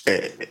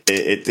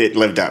 It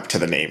lived up to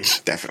the name,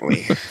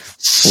 definitely.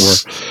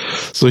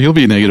 So you'll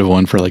be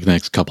 -1 for like the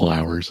next couple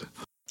hours.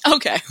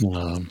 Okay.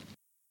 For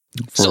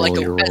so all like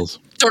your rolls.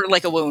 Sort of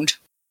like a wound.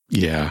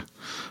 Yeah.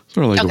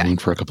 Sort of like a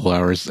wound for a couple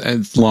hours.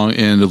 And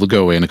it'll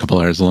go away in a couple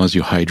hours as long as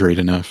you hydrate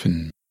enough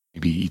and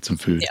maybe eat some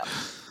food.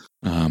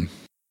 Yeah.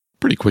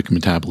 Pretty quick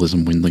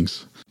metabolism,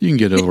 windlings. You can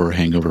get over a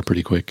hangover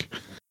pretty quick.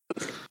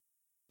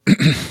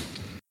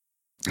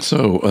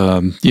 So,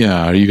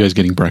 are you guys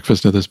getting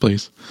breakfast at this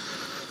place?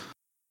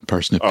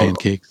 Parsnip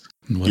pancakes?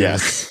 And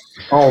yes.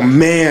 Oh,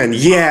 man,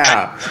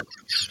 yeah.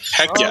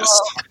 Heck yes.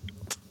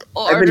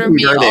 Order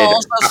me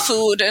all the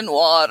food and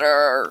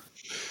water.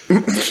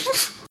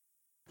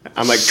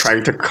 I'm like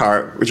trying to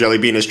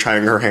Jellybean is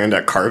trying her hand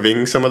at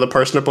carving some of the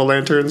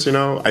parsnip-o-lanterns, you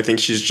know? I think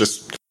she's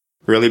just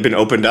really been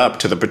opened up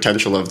to the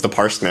potential of the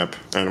parsnip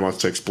and wants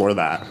to explore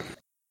that.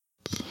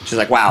 She's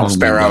like, wow,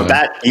 Sparrow,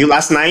 you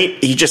last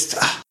night, you just...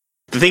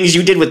 the things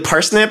you did with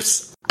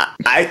parsnips,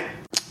 I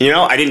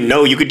didn't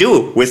know you could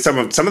do with some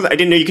of the, I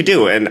didn't know you could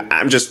do, and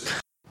I'm just,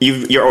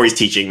 you're always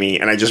teaching me,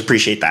 and I just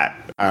appreciate that.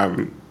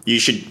 We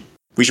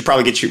should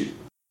probably get you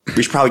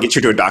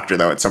to a doctor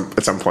though at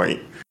some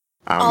point.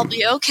 I'll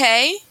be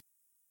okay.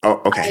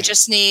 Oh, okay. I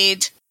just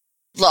need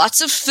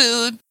lots of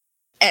food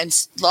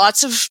and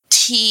lots of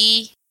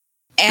tea,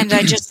 and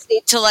I just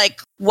need to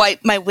like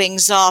wipe my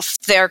wings off.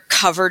 They're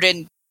covered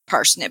in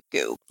parsnip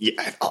goo.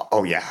 Yeah.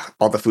 Oh yeah.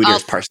 All the food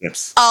is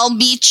parsnips. I'll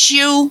meet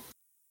you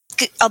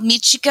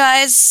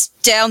guys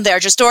down there.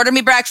 Just order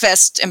me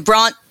breakfast, and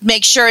Bront,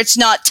 make sure it's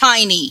not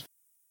tiny.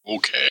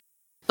 Okay.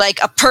 Like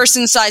a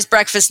person-sized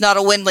breakfast, not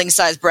a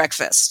windling-sized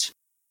breakfast.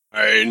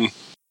 Fine.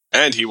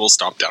 And he will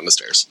stomp down the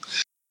stairs.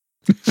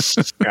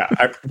 Yeah,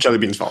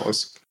 Jellybeans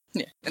follows.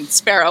 Yeah. And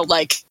Sparrow,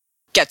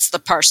 gets the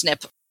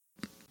parsnip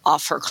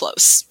off her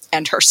clothes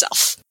and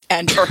herself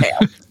and her hair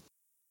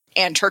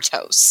and her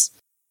toes.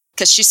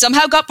 Because she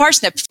somehow got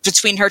parsnip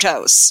between her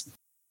toes.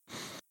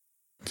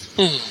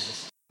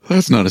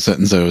 That's not a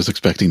sentence I was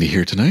expecting to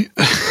hear tonight.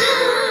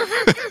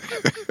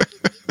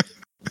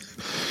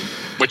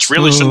 Which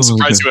really shouldn't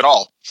surprise you at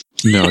all.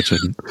 No, it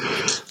shouldn't.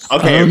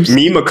 Okay,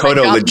 me,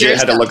 Makoto, legit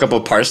had to look up a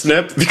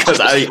parsnip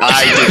because I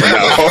didn't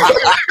know.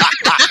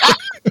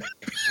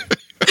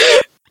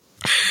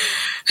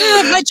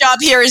 My job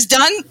here is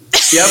done.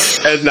 Yep,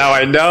 and now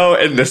I know,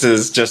 and this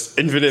is just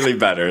infinitely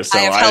better. So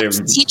I have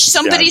helped teach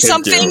somebody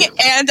something,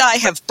 and I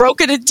have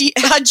broken a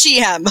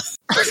GM.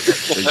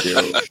 Thank you.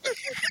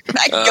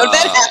 I can go to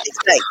bed happy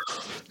tonight.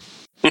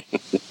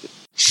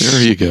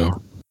 There you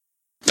go.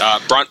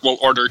 Brunt will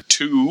order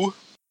 2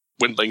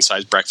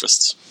 Windling-sized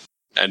breakfasts,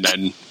 and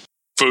then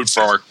food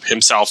for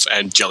himself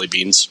and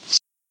Jellybeans.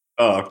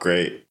 Oh,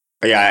 great.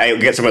 Yeah, I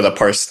get some of the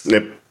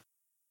parsnip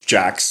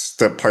jacks,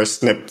 the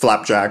parsnip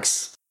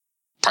flapjacks.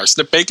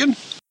 Parsnip bacon?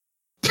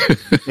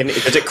 And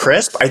is it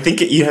crisp? I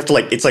think you have to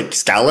it's like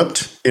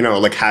scalloped,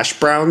 like hash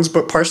browns,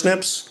 but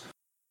parsnips.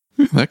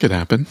 That could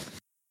happen.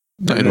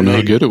 I don't know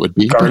how good it would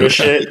be. Garnish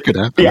it. It could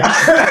happen. Yeah.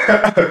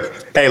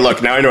 Hey,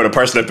 look, now I know what a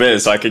parsnip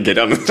is, so I can get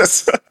on with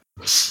this.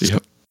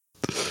 Yep.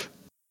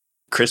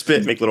 Crisp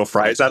it, make little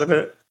fries out of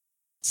it.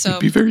 So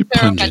It'd be very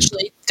Sarah pungent.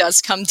 eventually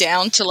does come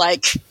down to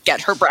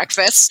get her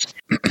breakfast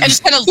and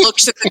just kind of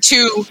looks at the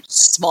 2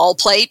 small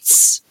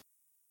plates.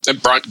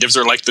 And Brunt gives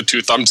her the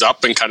 2 thumbs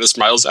up and kind of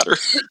smiles at her.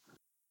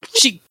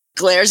 She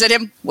glares at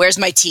him. Where's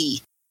my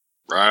tea?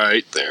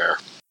 Right there.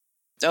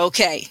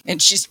 Okay.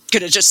 And she's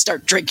going to just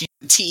start drinking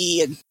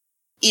tea and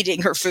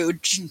eating her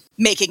food,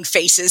 making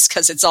faces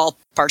because it's all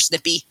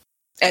parsnippy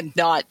and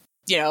not,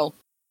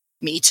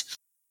 meat.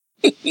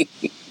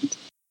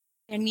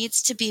 There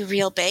needs to be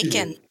real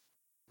bacon.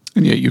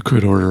 And yet you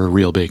could order a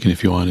real bacon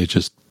if you wanted.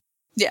 Just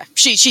Yeah,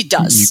 she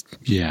does.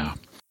 yeah.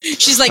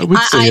 She's like, would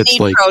say I it's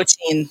need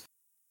protein.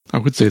 I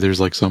would say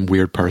there's some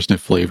weird parsnip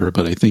flavor,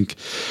 but I think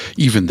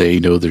even they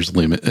know there's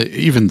limit.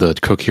 Even the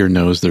cook here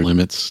knows there are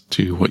limits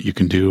to what you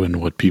can do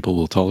and what people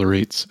will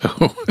tolerate. So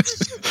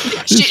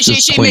Yeah,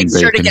 she makes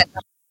sure to get.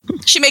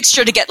 She makes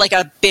sure to get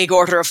a big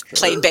order of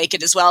plain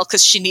bacon as well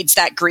because she needs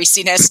that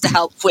greasiness to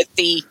help with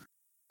the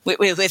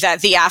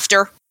the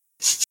after.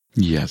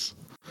 Yes.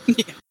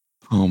 Yeah.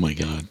 Oh my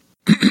God.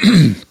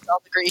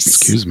 All the grease.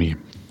 Excuse me.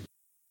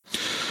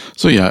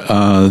 So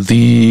yeah,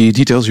 the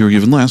details you were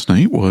given last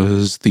night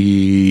was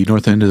the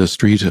north end of the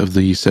street of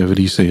the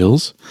 70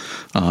 Sales.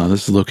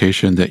 This is a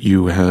location that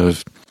you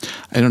have,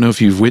 I don't know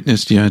if you've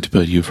witnessed yet,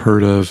 but you've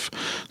heard of.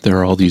 There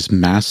are all these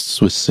masts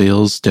with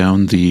sails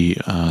down the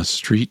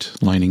street,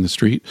 lining the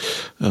street,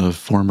 of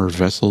former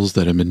vessels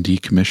that have been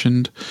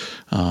decommissioned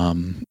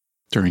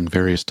during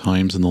various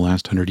times in the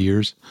last 100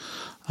 years.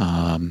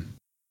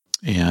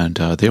 And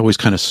they always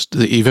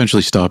they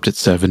eventually stopped at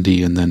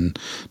 70, and then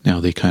now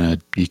they kind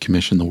of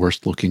decommission the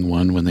worst looking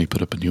one when they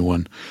put up a new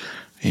one.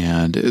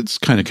 And it's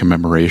kind of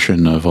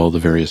commemoration of all the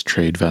various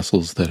trade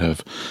vessels that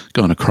have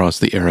gone across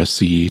the Era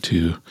Sea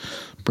to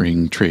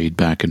bring trade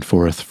back and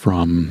forth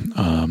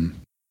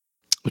from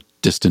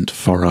distant,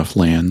 far-off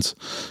lands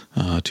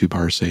to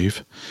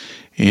Barsafe.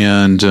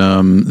 And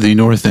the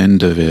north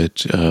end of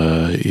it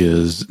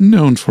is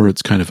known for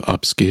its kind of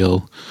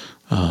upscale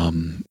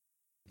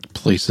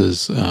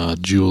places,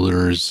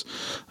 jewelers,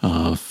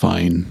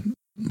 fine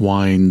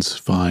wines,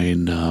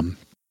 fine,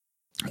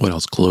 what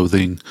else,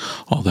 clothing,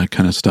 all that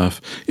kind of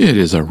stuff. It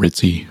is a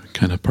ritzy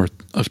kind of part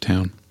of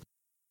town.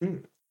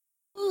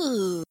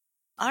 Ooh.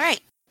 All right.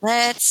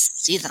 Let's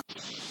see them.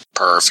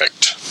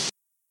 Perfect.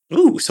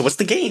 Ooh, so what's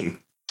the game?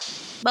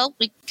 Well,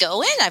 we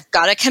go in. I've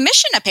got a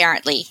commission,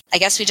 apparently. I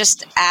guess we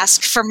just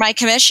ask for my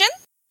commission.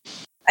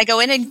 I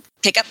go in and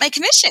pick up my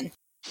commission.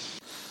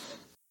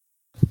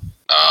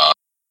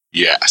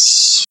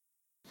 Yes.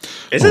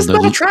 Is this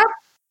not a trap?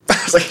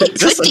 Is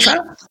this a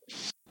trap?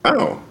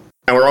 Oh.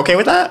 And we're okay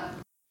with that?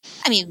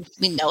 I mean,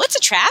 we know it's a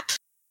trap.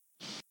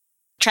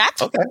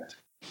 Trap? Okay.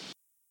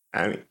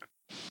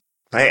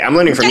 Hey, I'm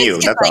learning from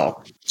you, that's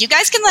all. You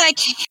guys can,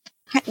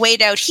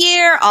 wait out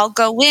here. I'll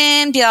go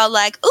in, be all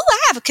like, ooh, I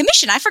have a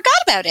commission. I forgot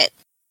about it.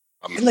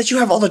 And let you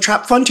have all the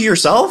trap fun to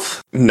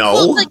yourself? No.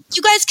 Well,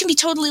 you guys can be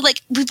totally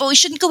we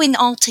shouldn't go in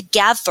all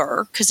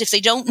together, because if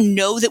they don't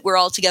know that we're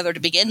all together to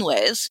begin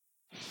with,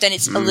 then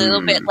it's a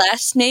little bit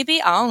less,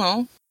 maybe. I don't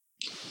know.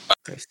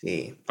 I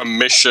see. A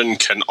mission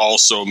can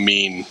also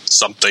mean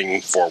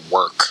something for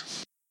work.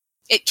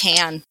 It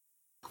can.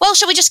 Well,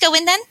 shall we just go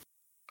in then?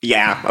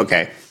 Yeah,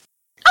 okay.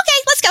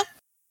 Okay, let's go.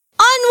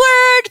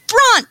 Onward,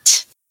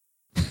 Brunt!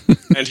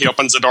 And he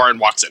opens the door and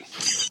walks in.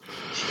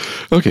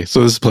 Okay,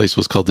 so this place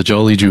was called the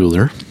Jolly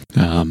Jeweler.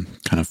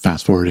 Kind of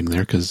fast forwarding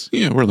there because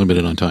we're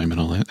limited on time and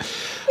all that.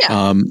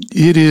 Yeah.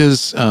 It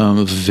is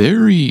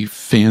very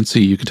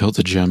fancy. You can tell it's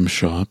a gem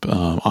shop.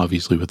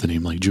 Obviously, with the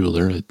name like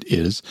jeweler, it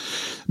is.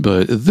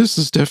 But this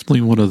is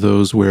definitely one of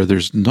those where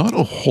there's not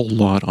a whole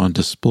lot on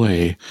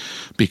display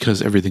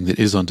because everything that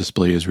is on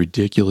display is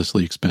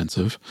ridiculously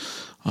expensive.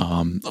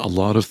 A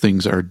lot of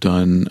things are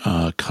done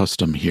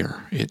custom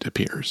here, it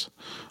appears.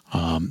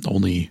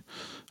 Only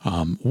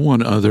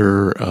one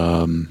other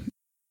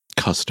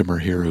customer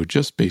here who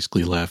just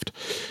basically left.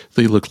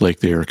 They look like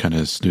they're kind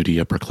of snooty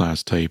upper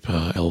class type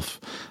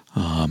elf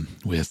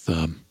with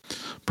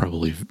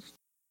probably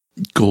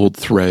gold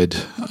thread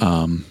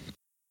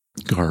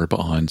garb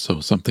on, so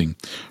something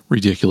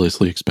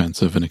ridiculously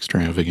expensive and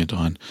extravagant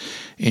on.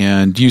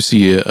 And you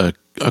see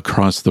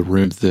across the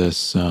room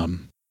this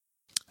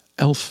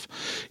elf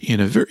in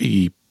a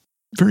very,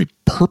 very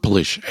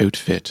purplish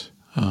outfit.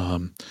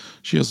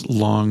 She has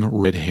long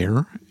red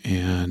hair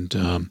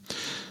and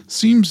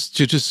seems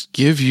to just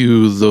give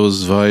you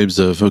those vibes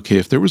of, okay,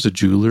 if there was a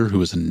jeweler who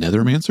was a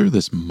nethermancer,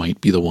 this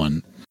might be the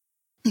one.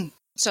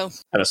 So,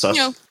 Kind of sus.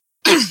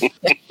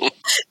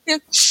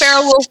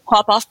 Sparrow will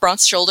pop off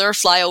Bront's shoulder,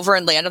 fly over,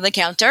 and land on the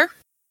counter.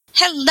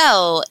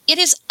 Hello, it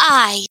is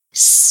I,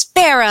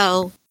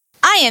 Sparrow.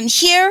 I am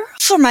here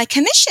for my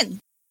commission.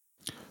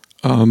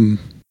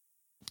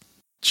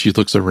 She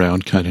looks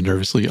around kind of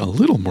nervously. A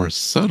little more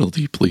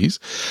subtlety, please.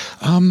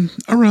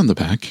 Around the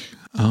back.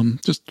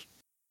 Just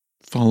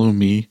follow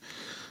me.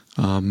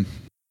 Are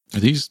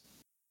these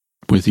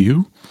with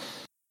you?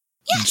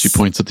 Yes. She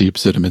points at the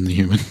obsidian and the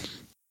human.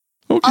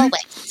 Okay.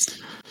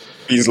 Always.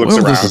 He looks Well, this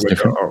around is and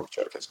different. goes,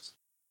 oh,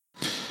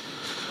 okay.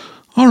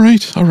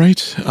 All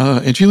right.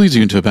 And she leads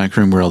you into a back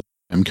room where all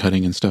the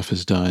cutting and stuff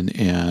is done.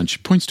 And she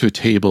points to a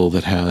table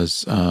that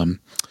has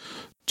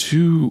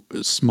two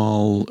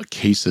small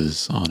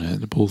cases on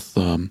it, both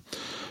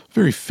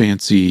very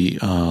fancy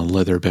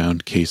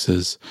leather-bound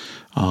cases.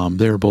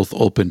 They're both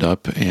opened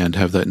up and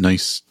have that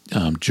nice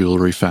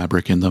jewelry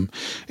fabric in them.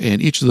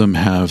 And each of them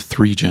have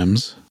 3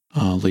 gems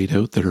laid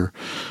out that are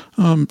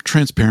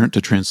transparent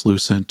to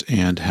translucent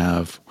and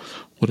have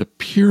what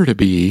appear to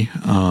be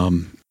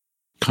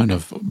kind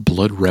of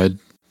blood red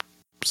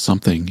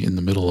something in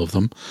the middle of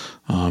them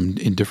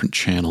in different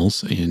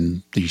channels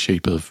in the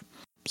shape of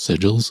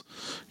sigils.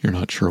 You're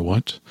not sure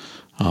what.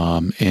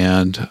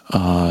 And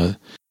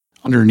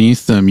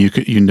underneath them,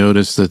 you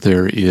notice that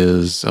there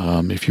is,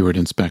 if you were to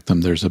inspect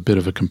them, there's a bit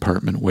of a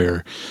compartment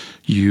where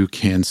you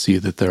can see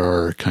that there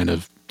are kind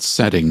of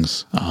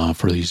settings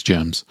for these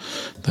gems,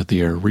 that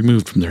they are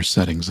removed from their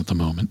settings at the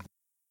moment.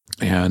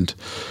 And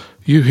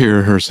you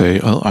hear her say,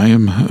 I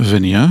am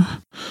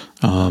Vinia.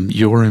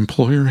 Your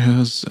employer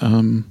has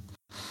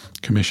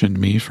commissioned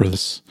me for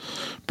this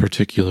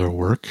particular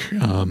work.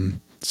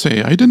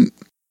 I didn't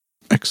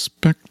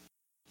expect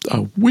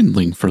a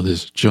windling for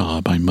this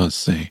job, I must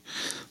say.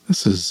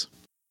 This is,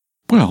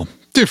 well,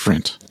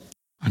 different,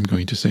 I'm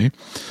going to say.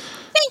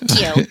 Thank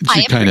you.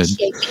 I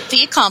appreciate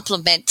the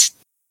compliment.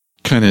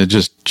 Kind of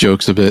just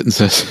jokes a bit and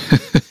says,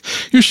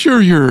 you're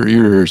sure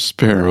you're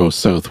Sparrow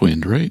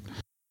Southwind, right?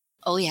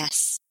 Oh,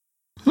 yes.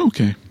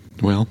 Okay,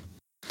 well,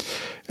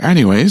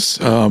 anyways,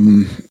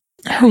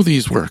 how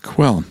these work?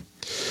 Well,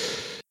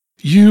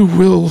 you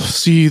will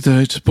see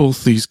that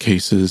both these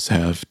cases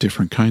have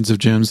different kinds of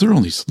gems. They're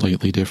only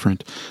slightly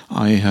different.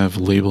 I have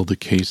labeled the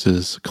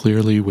cases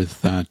clearly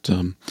with that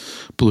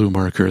blue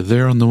marker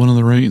there on the one on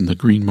the right and the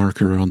green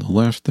marker on the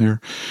left there.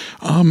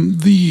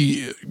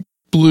 The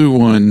blue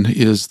one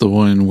is the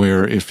one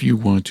where if you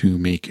want to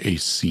make a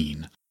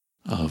scene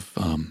of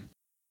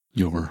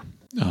your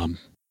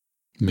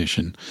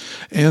mission.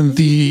 And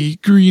the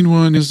green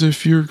one is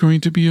if you're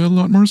going to be a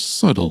lot more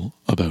subtle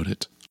about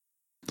it,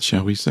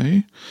 shall we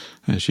say,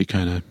 as she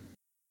kind of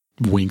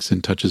winks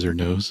and touches her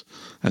nose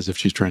as if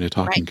she's trying to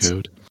talk in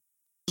code.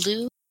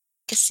 Blue, make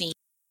a scene.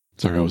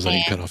 Sorry, I was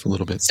letting you cut off a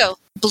little bit. So,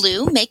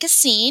 blue, make a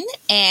scene,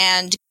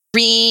 and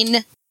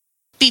green,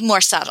 be more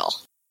subtle.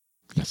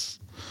 Yes.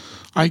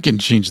 I can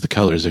change the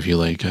colors if you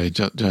like. Oh, no, I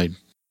just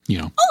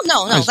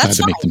that's had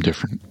to fine. make them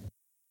different.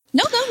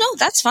 No,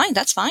 that's fine.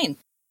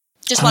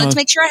 Just wanted to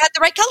make sure I had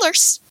the right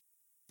colors.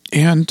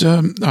 And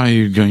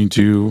I'm going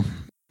to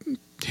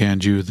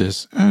hand you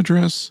this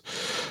address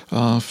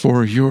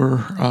for your,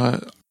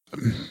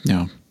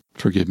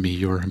 forgive me,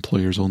 your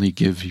employers only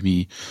give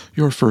me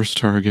your first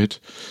target.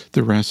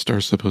 The rest are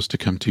supposed to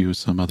come to you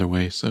some other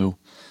way. So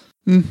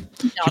Not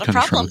she a kind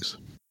of problem. shrugs.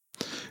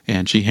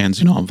 And she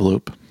hands you an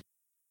envelope.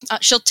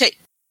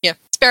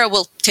 Sparrow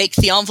will take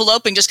the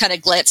envelope and just kind of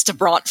glance to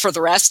Bront for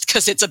the rest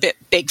because it's a bit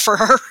big for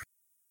her.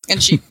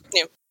 And she,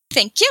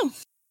 Thank you.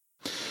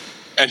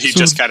 And he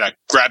just kind of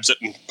grabs it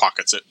and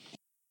pockets it.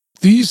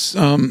 These,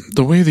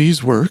 the way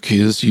these work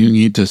is you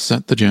need to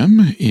set the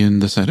gem in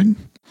the setting.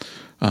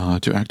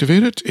 To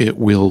activate it, it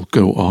will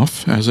go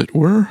off, as it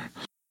were,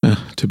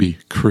 to be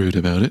crude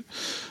about it.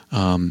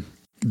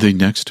 The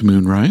next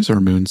moonrise or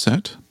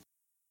moonset,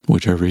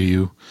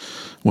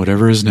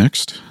 whatever is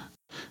next.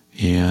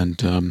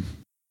 And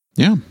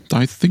Yeah,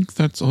 I think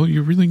that's all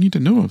you really need to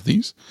know of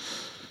these.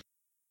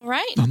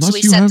 Right.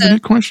 Unless you have any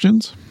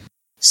questions.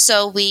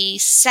 So we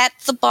set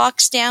the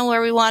box down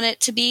where we want it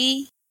to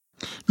be?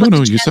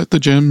 No, you set the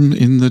gem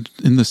in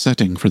the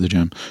setting for the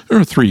gem. There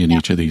are 3 in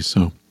each of these,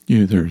 so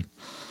there.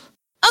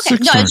 Okay,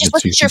 no, I just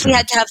wasn't sure if we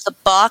had to have the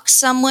box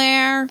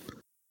somewhere.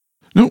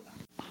 No,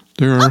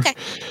 there are. Okay.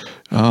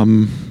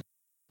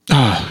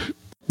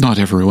 Not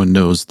everyone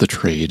knows the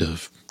trade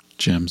of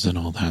gems and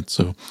all that,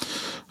 so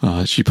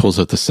she pulls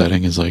out the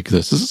setting, is like,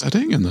 this is a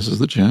setting and this is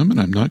the gem, and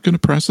I'm not going to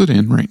press it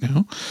in right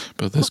now,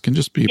 but this can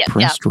just be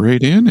pressed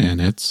right in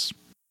and it's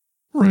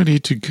ready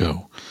to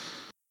go.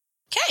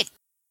 Okay.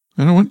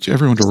 I don't want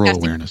everyone to roll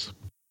awareness.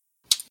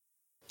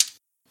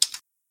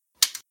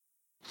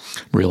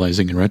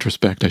 Realizing in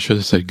retrospect, I should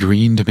have said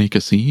green to make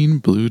a scene,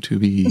 blue to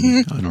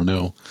be, I don't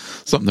know,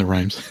 something that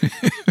rhymes.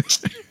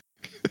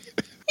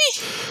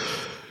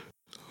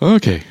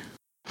 Okay.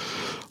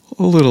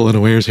 A little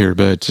unawares here,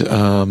 but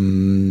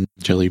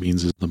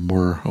Jellybeans is the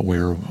more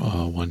aware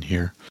one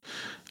here.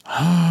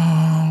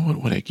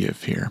 What would I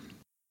give here?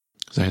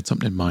 Because I had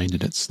something in mind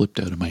and it slipped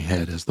out of my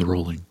head as the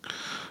rolling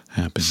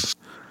happened.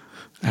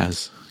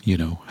 As,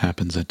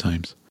 happens at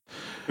times.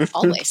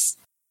 Always.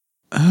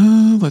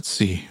 Let's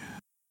see.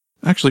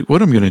 Actually,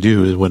 what I'm going to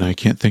do is when I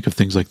can't think of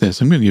things like this,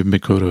 I'm going to give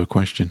Mikoto a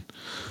question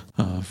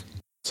of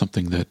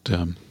something that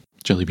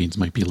Jellybeans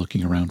might be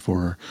looking around for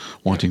or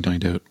wanting to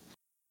find out.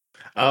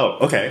 Oh,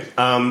 okay.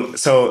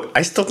 So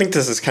I still think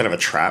this is kind of a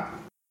trap.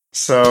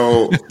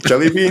 So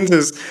Jellybeans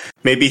is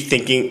maybe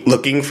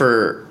looking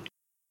for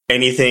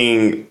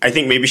anything. I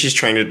think maybe she's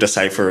trying to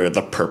decipher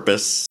the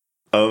purpose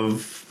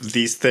of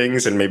these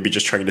things and maybe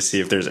just trying to see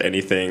if there's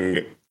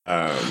anything.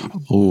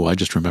 I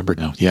just remembered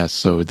now. Yes,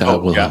 so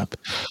that will help.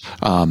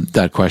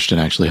 That question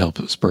actually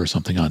helped spur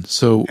something on.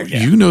 So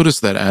you notice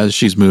that as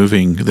she's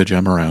moving the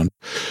gem around,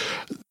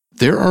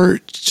 there are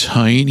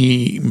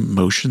tiny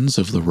motions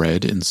of the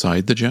red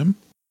inside the gem,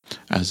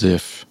 as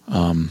if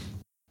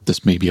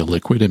this may be a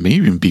liquid. It may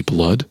even be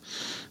blood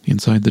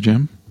inside the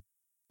gem.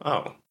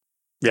 Oh,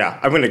 yeah.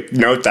 I'm going to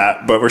note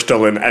that, but we're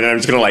still in, and I'm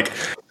just going to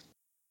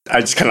I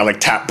just kind of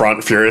tap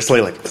Bront furiously,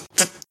 like.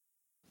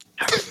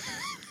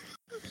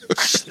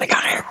 They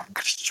got here.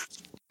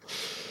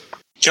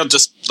 He'll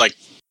just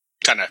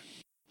kind of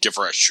give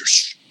her a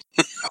shush.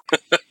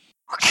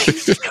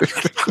 It's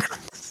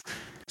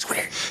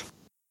weird.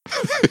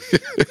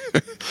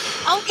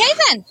 Okay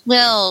then.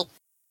 Well,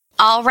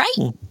 all right.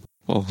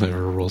 I'll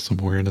never roll some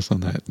awareness on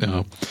that.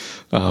 No,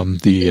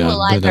 the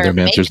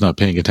Nethermancer's not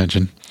paying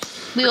attention.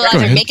 We will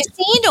either make a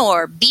scene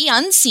or be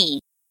unseen.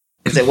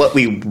 Is it what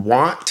we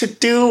want to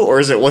do, or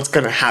is it what's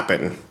going to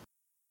happen?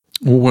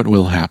 What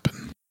will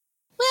happen?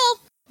 Well,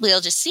 we'll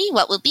just see.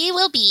 What will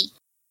be.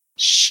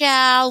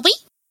 Shall we?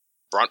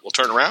 Bront will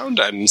turn around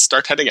and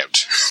start heading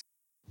out.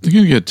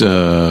 You're going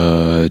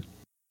to get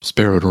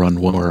Sparrow to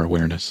run one more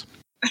awareness.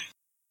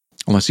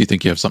 Unless you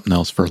think you have something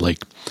else for,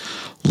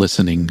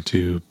 listening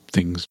to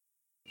things.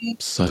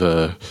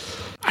 I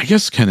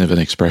guess kind of an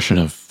expression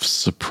of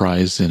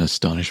surprise and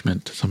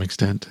astonishment to some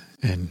extent,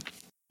 and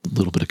a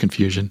little bit of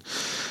confusion.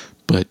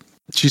 But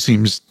she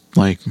seems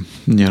like,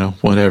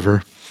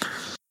 whatever.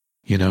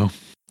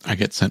 I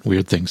get sent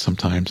weird things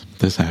sometimes.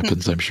 This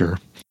happens, I'm sure.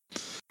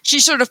 She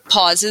sort of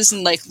pauses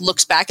and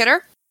looks back at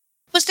her.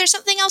 Was there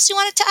something else you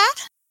wanted to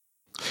add?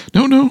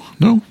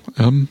 No.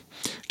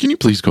 Can you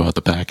please go out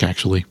the back,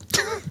 actually?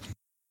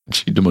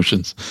 She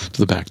motions to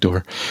the back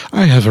door.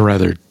 I have a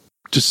rather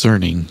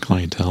discerning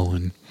clientele,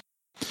 and,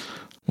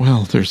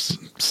 well, there's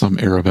some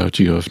air about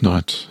you of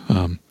not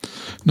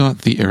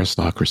the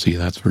aristocracy,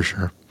 that's for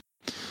sure.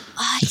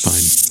 I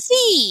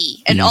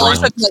see. And all of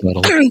a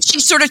sudden, she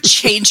sort of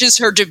changes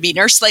her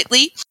demeanor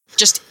slightly,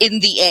 just in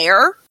the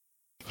air,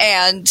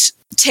 and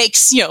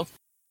takes,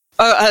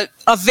 a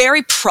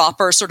very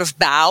proper sort of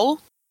bow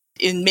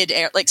in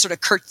midair, sort of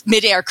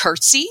midair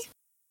curtsy,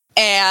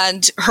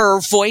 and her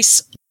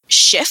voice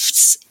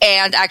shifts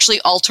and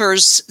actually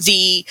alters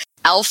the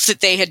elf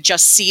that they had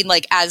just seen,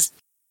 as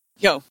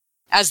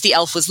the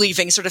elf was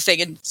leaving, sort of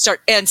thing,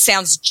 and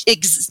sounds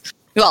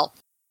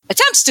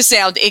attempts to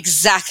sound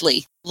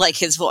exactly like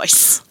his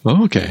voice.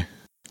 Oh, okay.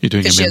 You're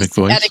doing a mimic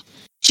voice?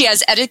 She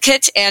has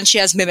etiquette and she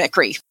has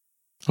mimicry.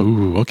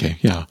 Oh, okay,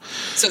 yeah.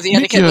 So the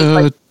etiquette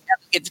was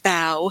etiquette's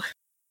bow.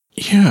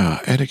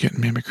 Yeah, etiquette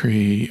and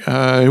mimicry.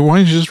 Why don't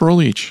you just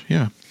roll each?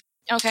 Yeah.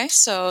 Okay,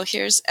 so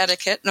here's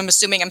etiquette. And I'm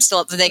assuming I'm still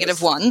at the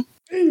 -1.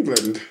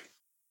 England.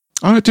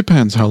 It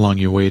depends how long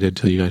you waited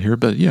till you got here,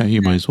 but yeah,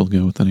 you might as well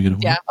go with the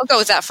 -1. Yeah, I'll go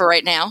with that for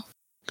right now.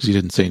 Because you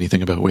didn't say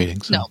anything about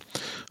waiting. So. No.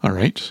 All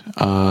right.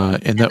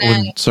 And that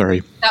one,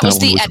 sorry. That was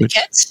the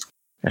etiquette.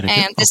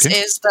 And this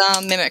is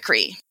the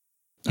mimicry.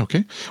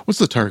 Okay. What's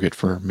the target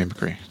for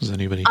mimicry? Does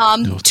anybody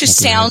know? To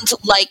sound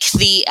like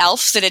the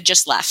elf that had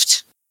just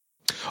left.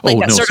 Oh,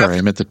 no, sorry.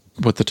 I meant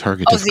what the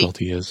target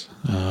difficulty is.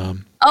 I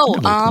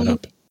don't know.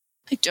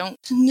 If it's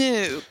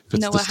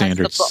the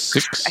standard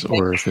 6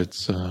 or if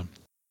it's... no,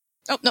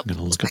 I'm going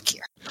to look back up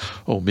here.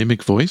 Oh,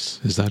 mimic voice?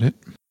 Is that it?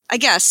 I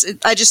guess.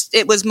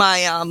 It was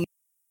my...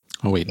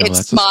 oh, wait, no, it's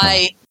that's a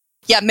spell.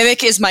 Yeah,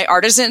 mimic is my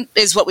artisan,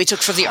 is what we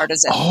took for the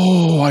artisan.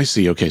 Oh, I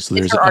see. Okay, so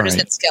there's It's her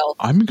artisan skill.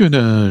 I'm going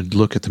to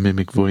look at the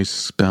mimic voice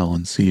spell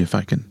and see if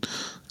I can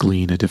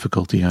glean a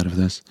difficulty out of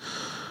this.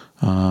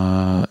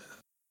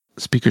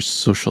 Speaker's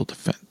social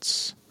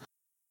defense.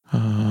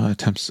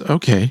 Attempts.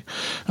 Okay.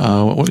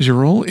 What was your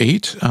roll?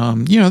 8.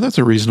 Yeah, that's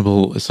a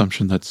reasonable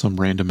assumption that some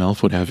random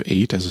elf would have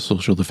 8 as a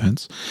social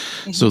defense.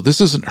 Mm-hmm. So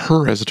this isn't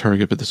her as a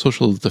target, but the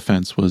social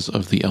defense was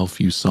of the elf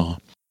you saw.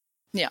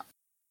 Yeah.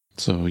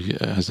 So yeah,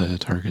 as a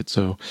target.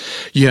 So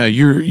yeah,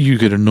 you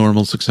get a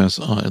normal success,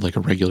 like a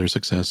regular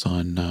success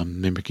on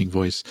mimicking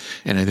voice.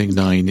 And I think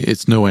 9,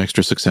 it's no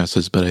extra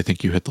successes, but I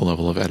think you hit the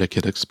level of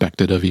etiquette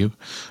expected of you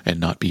and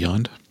not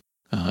beyond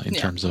in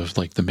terms of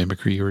like the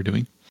mimicry you were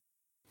doing.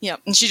 Yeah,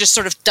 and she just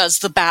sort of does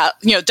the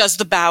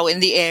bow in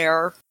the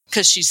air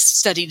because she's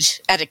studied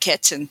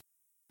etiquette and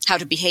how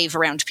to behave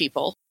around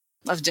people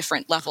of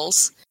different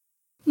levels.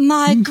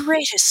 My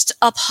greatest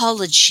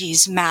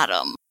apologies,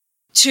 madam,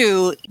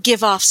 to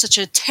give off such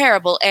a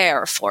terrible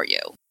air for you.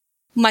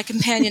 My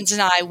companions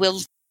and I will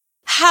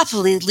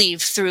happily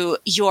leave through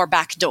your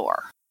back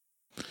door.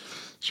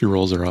 She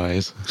rolls her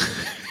eyes.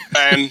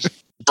 And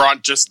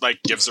Bront just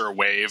like gives her a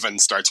wave and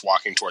starts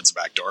walking towards the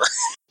back door.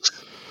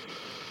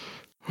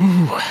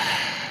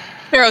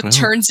 Sparrow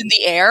turns in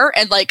the air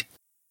and like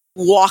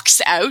walks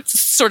out,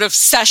 sort of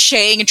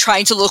sashaying and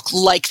trying to look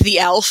like the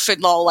elf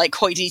and all like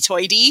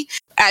hoity-toity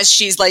as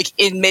she's like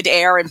in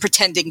midair and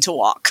pretending to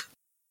walk.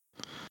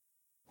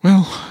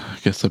 Well, I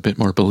guess a bit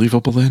more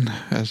believable then,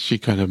 as she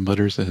kind of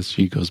mutters as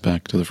she goes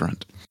back to the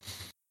front.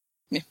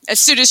 As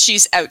soon as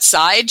she's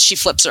outside, she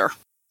flips her.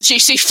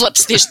 She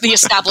flips the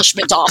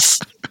establishment off.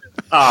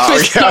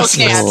 Yes.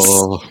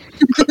 Oh.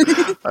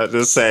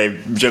 Just say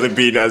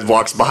Jellybean as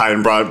walks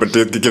behind Bront, but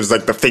gives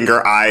like the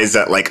finger eyes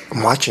that like,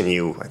 I'm watching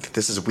you. I think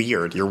this is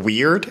weird. You're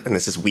weird, and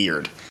this is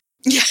weird.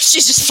 Yeah,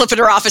 she's just flipping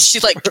her off as she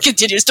like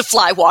continues to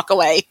walk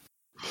away.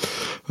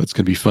 That's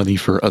going to be funny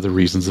for other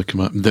reasons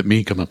that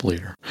may come up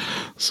later.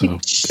 So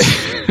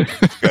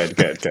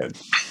good.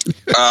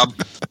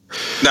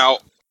 Now,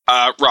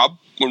 Rob,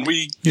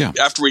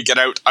 after we get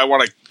out, I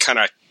want to kind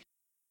of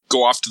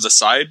go off to the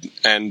side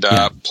and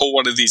pull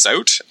one of these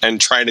out and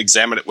try and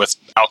examine it with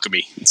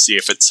alchemy and see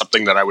if it's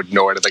something that I would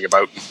know anything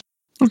about.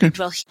 Okay.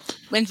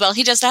 Well,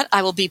 he does that,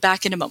 I will be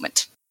back in a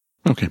moment.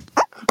 Okay.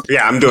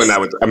 Yeah, I'm doing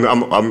that with.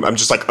 I'm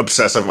just like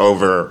obsessive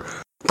over.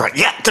 But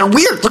yeah, they're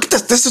weird. Look at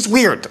this. This is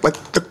weird. Like,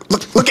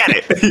 look at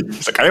it.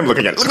 He's like, I am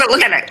looking at it.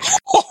 Look at it.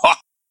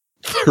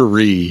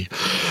 3.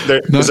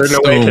 Is there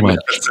no way I can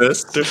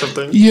assist or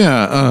something?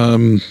 Yeah.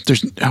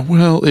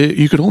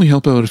 You could only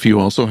help out if you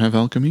also have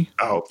alchemy.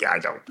 Oh, yeah, I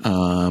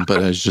don't.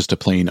 But as just a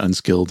plain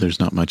unskilled, there's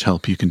not much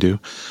help you can do.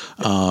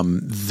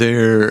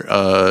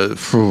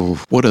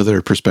 What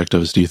other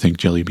perspectives do you think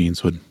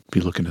Jellybeans would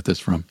be looking at this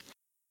from?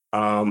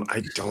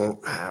 I don't.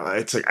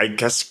 It's like, I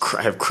guess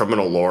I have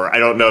criminal lore. I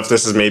don't know if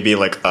this is maybe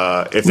like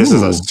if this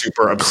is a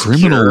super obscure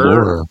criminal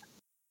lore.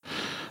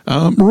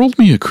 Roll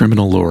me a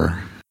criminal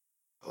lore.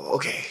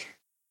 Okay,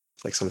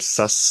 like some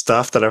sus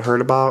stuff that I've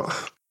heard about.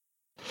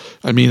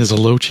 I mean, there's a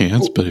low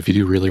chance, but if you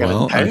do really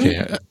well,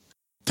 okay.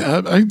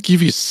 I'll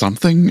give you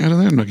something out of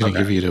that. I'm not going to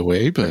give it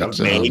away, but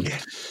vague.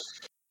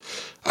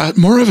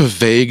 More of a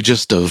vague,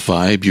 just a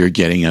vibe you're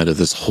getting out of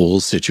this whole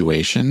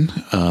situation.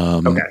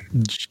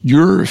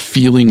 You're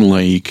feeling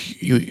like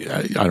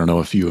I don't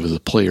know if you as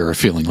a player are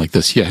feeling like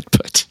this yet,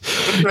 but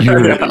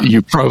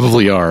you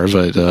probably are.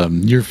 But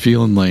you're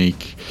feeling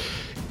like,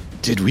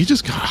 did we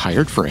just got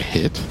hired for a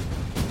hit?